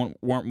numbers weren't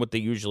what they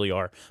usually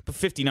are, but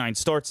 59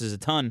 starts is a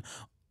ton.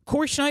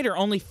 Corey Schneider,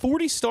 only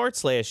 40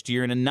 starts last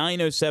year and a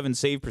 .907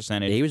 save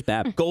percentage. Yeah, he was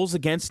bad. Goals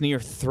against near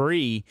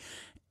 3.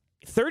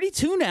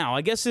 32 now.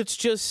 I guess it's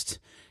just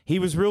He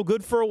was real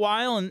good for a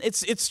while, and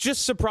it's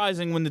just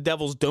surprising when the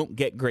Devils don't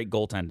get great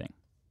goaltending.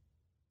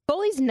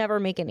 Goalies never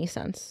make any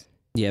sense.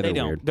 Yeah, They they're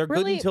don't. weird. They're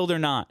Really? good until they're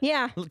not.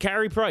 Yeah.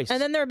 Carey Price.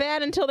 And then they're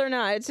bad until they're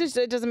not. It's just,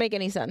 it doesn't make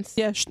any sense.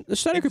 Yeah,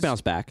 Schneider could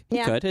bounce back. He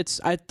Yeah. could.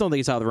 I don't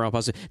think it's out of the realm of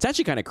possibility. It's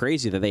actually kind of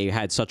crazy that they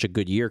had such a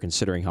good year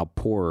considering how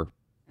poor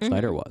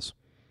Schneider was.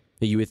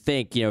 You would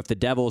think, if the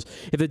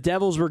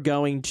Devils were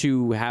going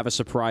to have a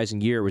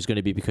surprising year, it was going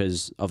to be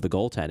because of the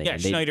goaltending. yeah,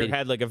 And Schneider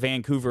had like a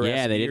Vancouver.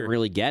 Yeah, they didn't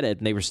really get it,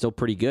 and they were still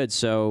pretty good.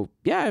 So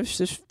yeah,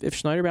 if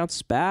Schneider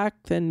bounces back,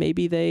 then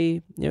maybe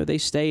they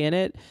stay in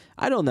it.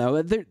 I don't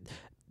know.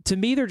 To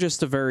me, they're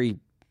just a very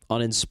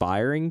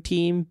uninspiring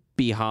team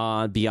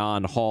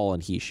beyond Hall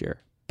and Heischer.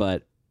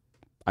 But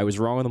I was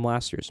wrong on them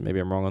last year, so maybe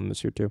I'm wrong on them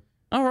this year too.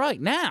 All right,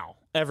 now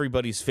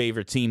everybody's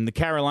favorite team, the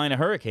Carolina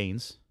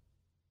Hurricanes.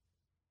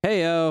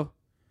 Hey-o.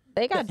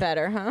 They got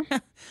better, huh?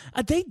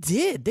 They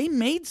did. They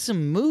made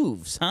some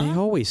moves, huh? They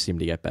always seem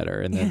to get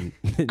better, and then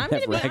it I'm gonna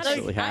never be actually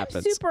honest.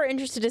 happens. I'm super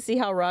interested to see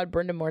how Rod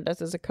Brindamore does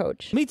as a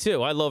coach. Me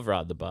too. I love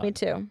Rod the Bod. Me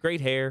too.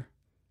 Great hair.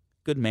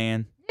 Good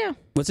man. Yeah.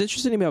 What's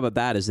interesting to me about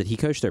that is that he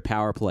coached their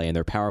power play, and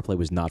their power play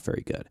was not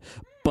very good.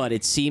 But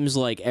it seems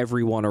like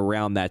everyone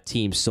around that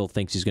team still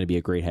thinks he's going to be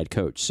a great head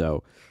coach.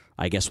 So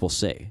I guess we'll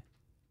see.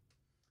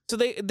 So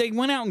they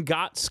went out and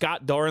got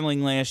Scott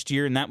Darling last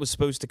year, and that was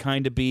supposed to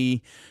kind of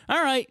be,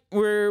 all right,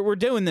 we're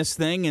doing this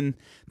thing, and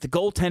the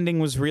goaltending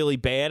was really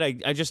bad.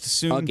 I just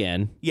assumed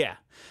Again. Yeah.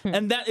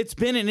 And that it's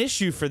been an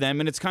issue for them,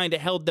 and it's kind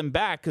of held them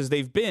back because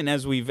they've been,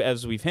 as we've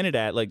hinted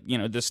at, like,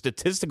 the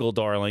statistical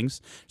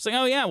darlings. It's like,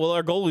 oh yeah, well,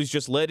 our goalies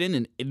just let in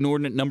an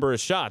inordinate number of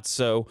shots,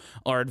 so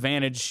our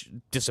advantage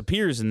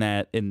disappears in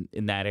that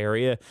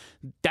area.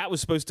 That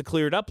was supposed to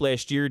clear it up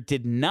last year,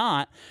 did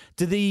not.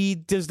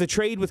 Does the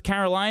trade with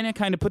Carolina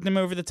kind of put them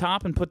over the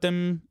top and put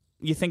them,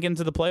 you think,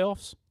 into the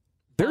playoffs?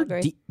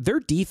 Their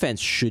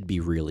defense should be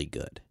really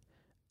good,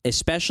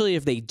 especially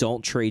if they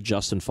don't trade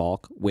Justin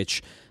Falk,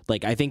 which,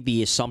 like, I think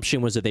the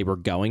assumption was that they were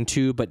going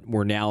to, but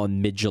we're now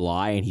in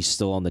mid-July and he's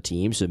still on the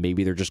team, so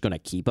maybe they're just going to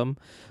keep him.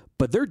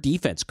 But their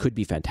defense could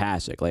be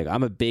fantastic. Like,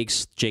 I'm a big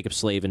Jacob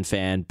Slavin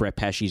fan. Brett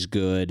Pesci's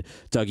good.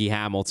 Dougie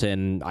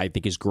Hamilton, I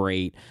think, is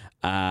great.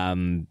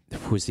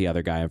 Who's the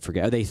other guy? I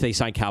forget. They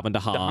signed Calvin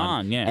DeHaan.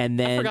 DeHaan, yeah. And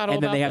I then forgot all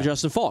they about have that.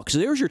 Justin Falk. So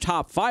there's your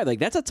top five. Like,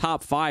 that's a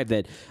top five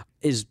that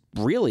is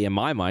really, in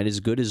my mind, as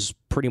good as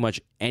pretty much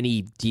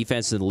any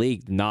defense in the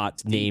league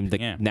not named the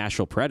yeah.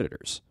 Nashville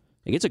Predators.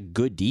 Like, it's a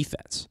good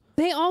defense.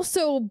 They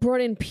also brought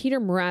in Peter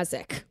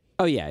Mrazek.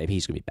 Oh, yeah,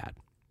 he's going to be bad.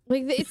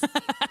 Like, it's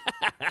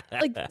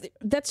like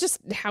that's just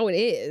how it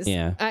is.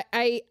 Yeah.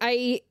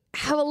 I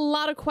have a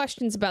lot of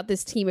questions about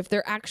this team if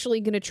they're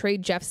actually going to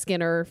trade Jeff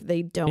Skinner. If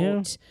they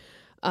don't,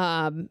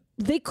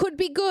 they could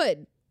be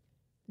good.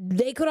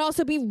 They could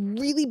also be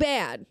really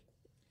bad.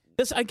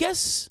 I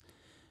guess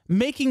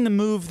making the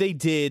move they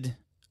did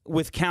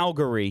with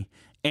Calgary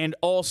and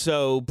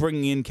also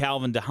bringing in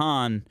Calvin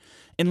DeHaan,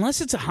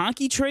 unless it's a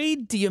hockey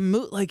trade, do you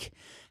move? Like,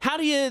 how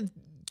do you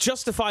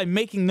justify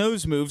making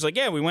those moves? Like,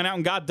 yeah, we went out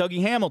and got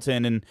Dougie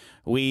Hamilton, and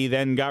we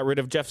then got rid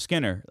of Jeff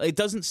Skinner. It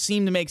doesn't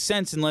seem to make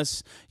sense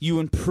unless you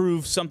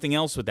improve something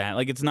else with that.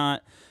 Like, it's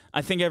not.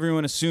 I think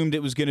everyone assumed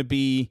it was going to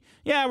be,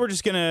 yeah, we're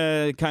just going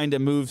to kind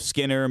of move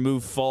Skinner,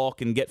 move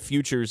Falk, and get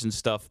futures and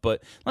stuff.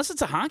 But unless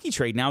it's a hockey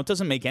trade now, it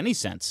doesn't make any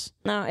sense.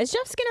 No, is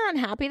Jeff Skinner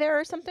unhappy there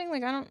or something?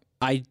 Like,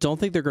 I don't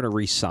think they're going to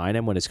re-sign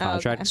him when his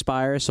contract okay.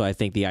 expires. So I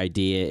think the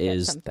idea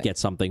is get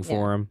something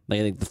for him.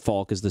 Like, I think the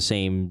Falk is the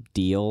same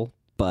deal,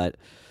 but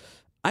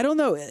I don't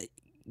know.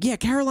 Yeah,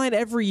 Carolina,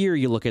 every year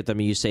you look at them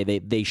and you say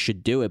they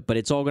should do it, but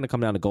it's all going to come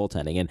down to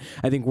goaltending. And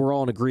I think we're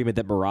all in agreement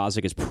that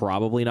Mrazek is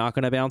probably not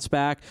going to bounce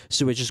back,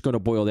 so it's just going to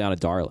boil down to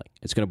Darling.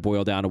 It's going to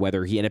boil down to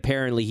whether and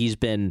apparently he's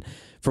been,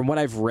 from what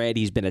I've read,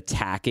 he's been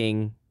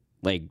attacking,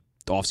 like,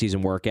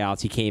 off-season workouts.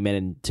 He came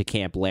into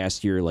camp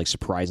last year, like,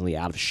 surprisingly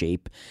out of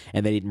shape,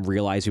 and they didn't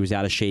realize he was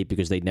out of shape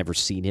because they'd never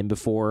seen him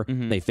before.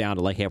 They found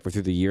it, like, halfway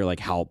through the year, like,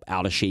 how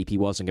out of shape he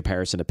was in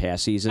comparison to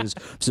past seasons.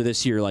 So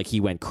this year, like, he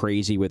went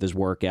crazy with his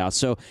workouts.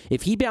 So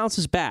if he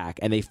bounces back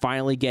and they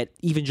finally get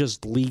even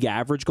just league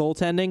average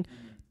goaltending,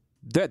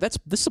 this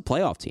is a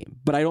playoff team.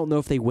 But I don't know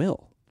if they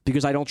will,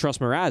 because I don't trust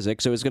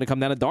Mrazek, so it's going to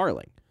come down to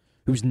Darling,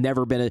 who's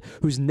never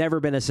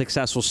been a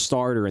successful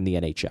starter in the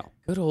NHL.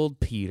 Good old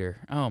Peter.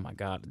 Oh, my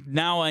God.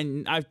 Now I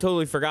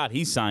totally forgot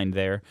he signed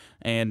there,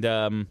 and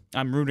I'm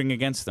rooting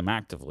against them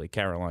actively,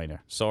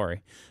 Carolina.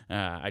 Sorry.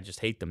 I just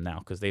hate them now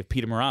because they have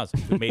Peter Mrazek,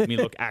 who made me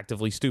look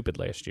actively stupid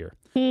last year.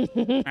 All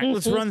right,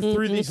 let's run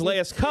through these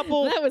last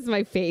couple. That was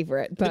my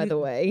favorite, by the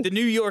way. The New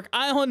York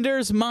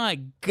Islanders, my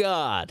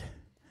God.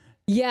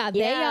 Yeah,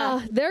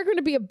 they're going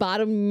to be a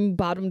bottom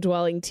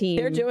dwelling team.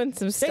 they're doing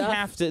some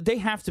stuff. They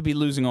have to be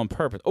losing on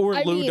purpose, or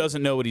I Lou mean,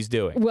 doesn't know what he's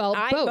doing. Well,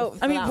 I both. vote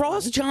for I mean, that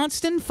Ross one.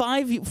 Johnston,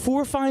 4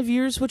 or 5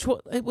 years,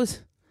 it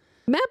was.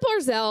 Matt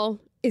Barzal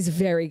is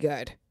very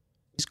good.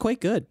 He's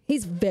quite good.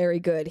 He's very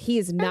good. He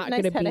is not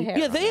nice going to head be. of hair.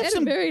 Yeah, they have And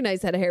some. a very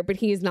nice head of hair, but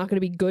he is not going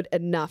to be good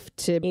enough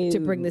to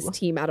bring this Ew.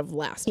 team out of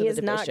last. He in is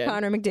the not division.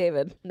 Connor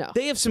McDavid. No.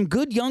 They have some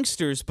good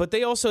youngsters, but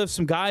they also have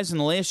some guys in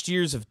the last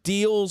years of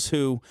deals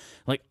who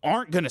like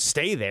aren't going to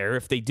stay there.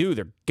 If they do,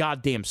 they're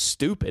goddamn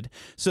stupid.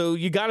 So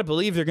you got to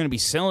believe they're going to be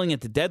selling at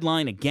the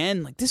deadline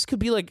again. Like this could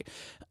be like,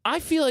 I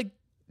feel like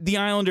the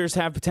Islanders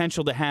have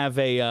potential to have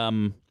a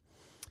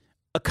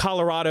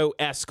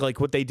Colorado-esque like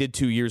what they did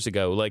 2 years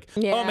ago. Like,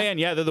 Yeah. oh man,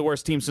 yeah, they're the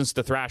worst team since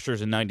the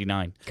Thrashers in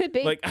 '99. Could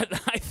be. Like,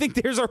 I think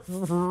there's a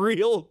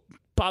real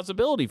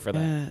possibility for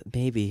that.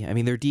 Maybe. I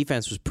mean, their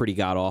defense was pretty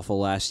god-awful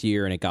last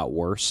year, and it got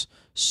worse.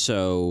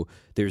 So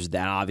there's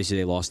that. Obviously,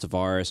 they lost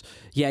Tavares.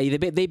 Yeah,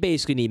 they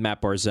basically need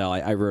Matt Barzal.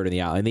 I wrote in the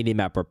outline. They need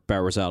Matt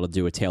Barzal to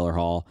do a Taylor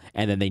Hall,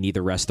 and then they need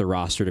the rest of the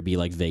roster to be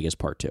like Vegas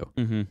Part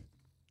 2.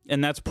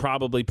 And that's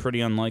probably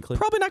pretty unlikely.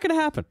 Probably not going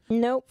to happen.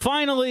 Nope.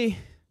 Finally,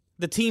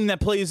 the team that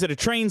plays at a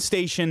train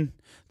station,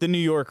 the New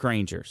York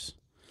Rangers.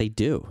 They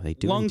do. They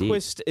do indeed.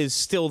 Lundqvist is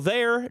still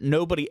there.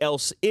 Nobody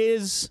else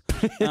is.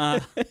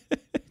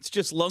 It's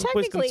just Lundqvist and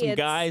Technically, some it's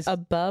guys.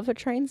 above a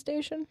train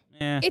station.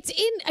 Yeah. It's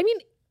in. I mean,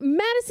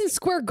 Madison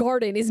Square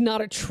Garden is not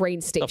a train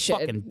station.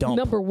 fucking dump.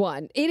 Number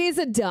one, it is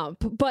a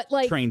dump. But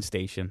like, Train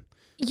station.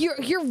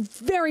 you're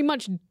very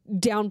much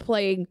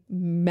downplaying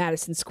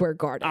Madison Square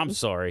Garden. I'm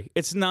sorry.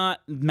 It's not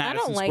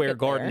Madison like Square it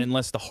Garden there.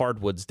 unless the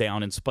hardwood's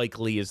down and Spike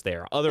Lee is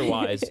there.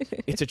 Otherwise,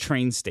 it's a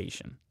train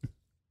station.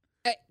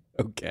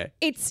 Okay.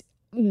 It's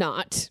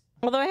not.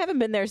 Although I haven't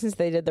been there since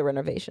they did the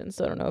renovations,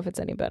 so I don't know if it's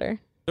any better.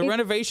 The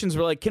renovations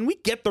were like, can we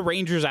get the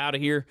Rangers out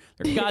of here?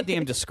 They're a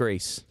goddamn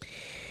disgrace.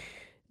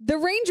 The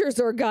Rangers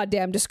are a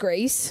goddamn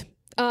disgrace.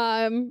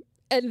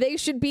 And they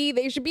should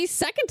be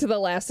second to the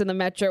last in the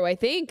Metro, I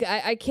think.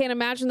 I can't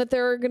imagine that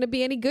they're going to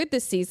be any good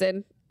this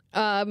season.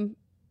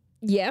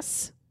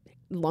 Yes,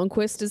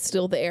 Lundqvist is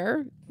still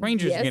there.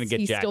 Rangers yes, are going to get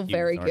he's Jack still Hughes,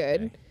 very aren't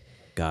good. they?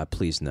 God,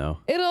 please no.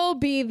 It'll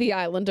be the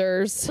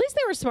Islanders. At least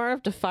they were smart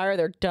enough to fire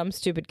their dumb,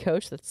 stupid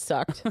coach that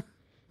sucked.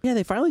 Yeah,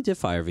 they finally did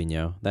fire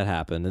Vigneault. That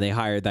happened. And they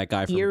hired that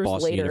guy from Years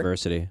Boston later.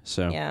 University.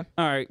 So Yeah.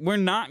 All right, we're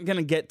not going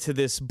to get to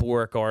this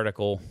Bork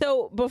article.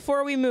 So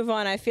before we move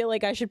on, I feel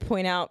like I should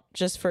point out,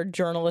 just for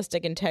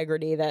journalistic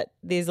integrity, that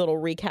these little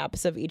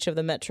recaps of each of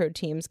the Metro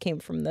teams came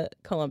from the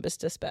Columbus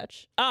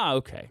Dispatch. Ah,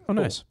 okay. Oh,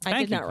 nice. I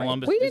Thank did you, not read.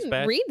 Columbus We didn't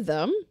Dispatch. read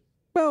them.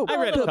 Well, I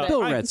read a a little couple. bit.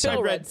 Bill read some.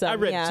 Bill read some, I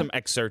read yeah. some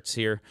excerpts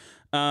here.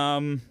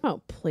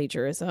 Oh,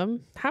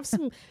 plagiarism. Have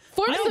some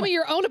form some of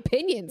your own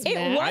opinions,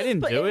 Matt. I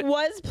didn't do it. It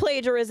was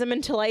plagiarism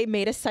until I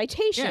made a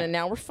citation, Yeah. and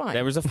now we're fine.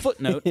 There was a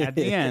footnote at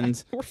the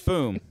end.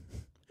 Boom.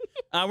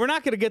 We're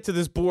not going to get to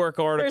this Bork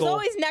article. There's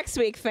always next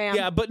week, fam.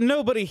 Yeah, but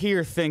nobody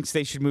here thinks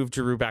they should move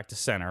Giroux back to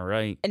center,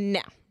 right?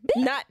 No.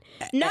 Not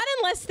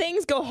unless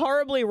things go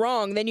horribly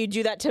wrong, then you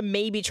do that to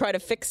maybe try to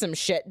fix some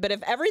shit. But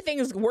if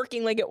everything's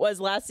working like it was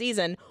last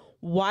season,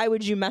 why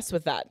would you mess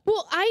with that?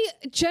 Well, I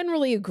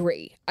generally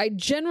agree.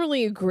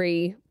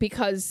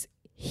 Because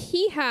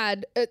he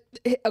had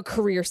a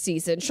career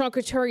season. Sean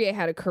Couturier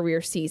had a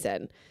career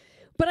season.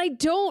 But I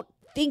don't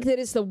think that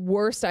it's the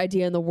worst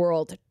idea in the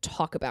world to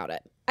talk about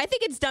it. I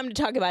think it's dumb to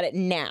talk about it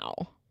now.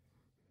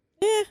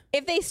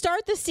 If they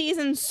start the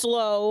season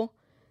slow,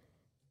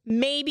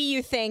 maybe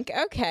you think,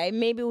 okay,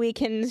 maybe we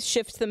can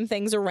shift some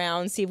things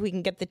around, see if we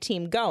can get the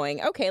team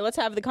going. Okay, let's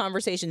have the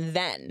conversation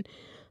then.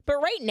 But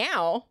right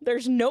now,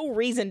 there's no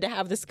reason to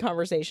have this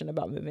conversation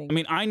about moving I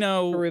mean, I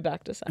know Giroux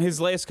back to center.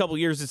 his last couple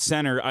years at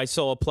center, I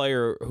saw a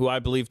player who I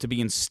believe to be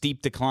in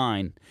steep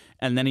decline,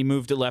 and then he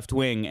moved to left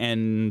wing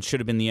and should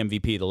have been the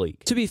MVP of the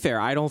league. To be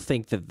fair, I don't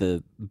think that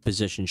the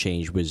position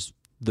change was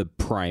the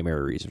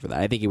primary reason for that.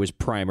 I think it was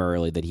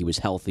primarily that he was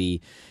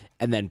healthy,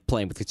 and then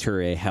playing with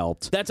Couturier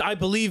helped. That's, I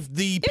believe,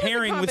 the was a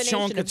pairing with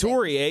Sean combination of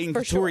Couturier things, and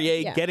for sure, Couturier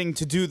yeah. getting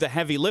to do the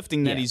heavy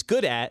lifting that Yeah. he's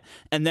good at,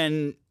 and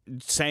then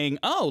saying,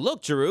 "Oh,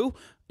 look, Giroux,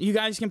 you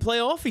guys can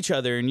play off each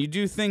other and you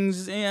do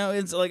things." You know,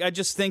 it's like I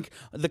just think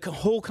the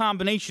whole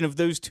combination of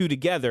those two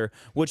together,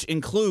 which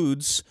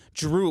includes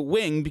Giroux at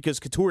wing because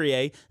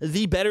Couturier,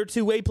 the better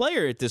two-way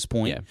player at this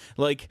point, Yeah.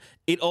 like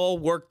it all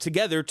worked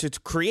together to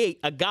create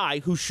a guy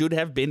who should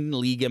have been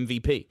league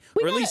MVP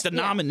or at least a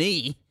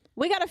nominee.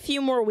 We got a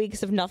few more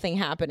weeks of nothing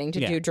happening to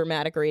Yeah. do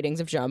dramatic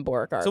readings of John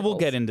Bork So articles. we'll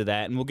get into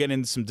that, and we'll get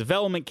into some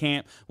development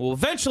camp. We'll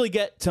eventually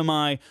get to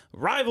my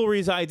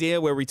rivalries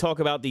idea, where we talk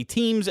about the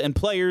teams and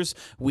players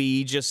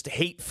we just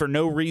hate for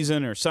no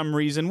reason or some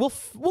reason. We'll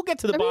get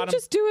to the I mean, bottom.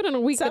 just do it on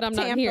a week What's that up, I'm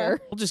not Tampa? here.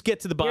 We'll just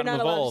get to the You're bottom not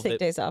of all allowed of to take it.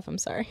 days off. I'm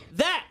sorry.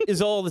 That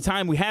is all the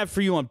time we have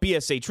for you on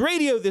BSH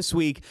Radio this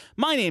week.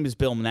 My name is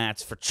Bill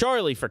Manatz. For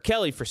Charlie, for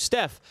Kelly, for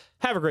Steph,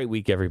 have a great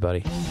week,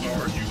 everybody.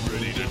 Are you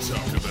ready to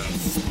talk about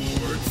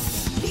sports?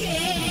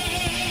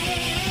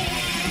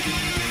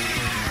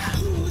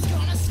 Who's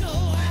gonna score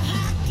a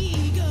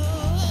hockey goal?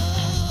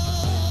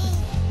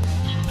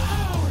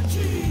 Our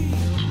team.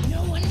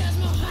 No one does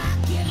more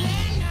hockey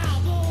than our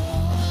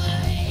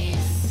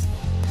boys.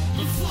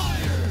 The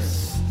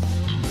Flyers.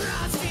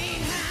 Broad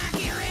Street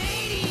Hockey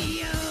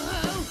Radio.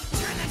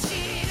 Turn that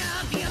shit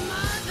up, you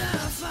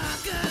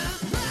motherfucker.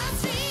 Broad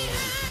Street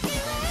Hockey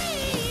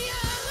Radio.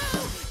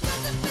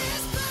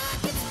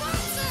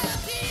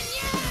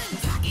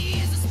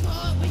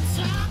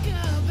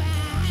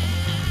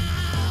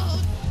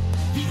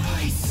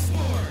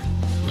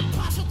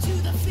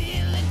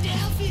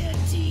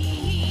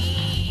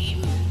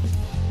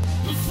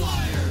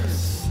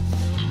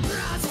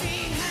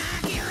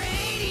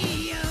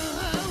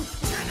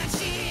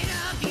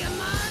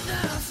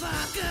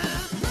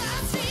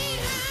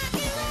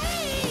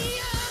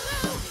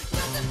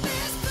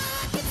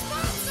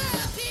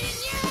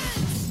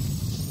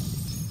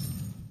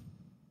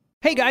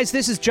 Hey guys,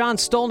 this is John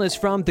Stolnis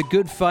from The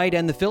Good Fight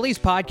and the Phillies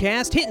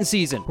podcast, Hittin'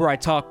 Season, where I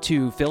talk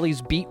to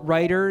Phillies beat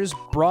writers,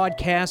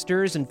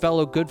 broadcasters, and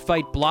fellow Good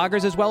Fight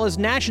bloggers, as well as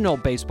national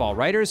baseball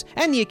writers,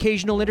 and the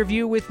occasional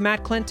interview with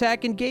Matt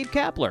Klentak and Gabe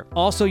Kapler.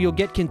 Also, you'll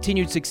get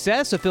Continued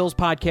Success, a Phils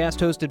podcast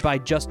hosted by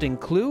Justin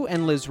Klugh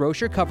and Liz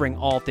Rocher, covering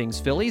all things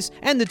Phillies,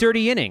 and The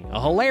Dirty Inning, a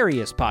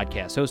hilarious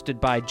podcast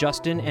hosted by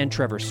Justin and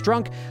Trevor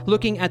Strunk,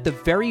 looking at the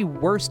very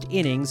worst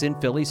innings in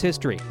Phillies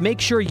history. Make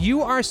sure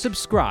you are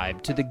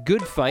subscribed to the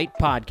Good Fight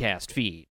podcast feed.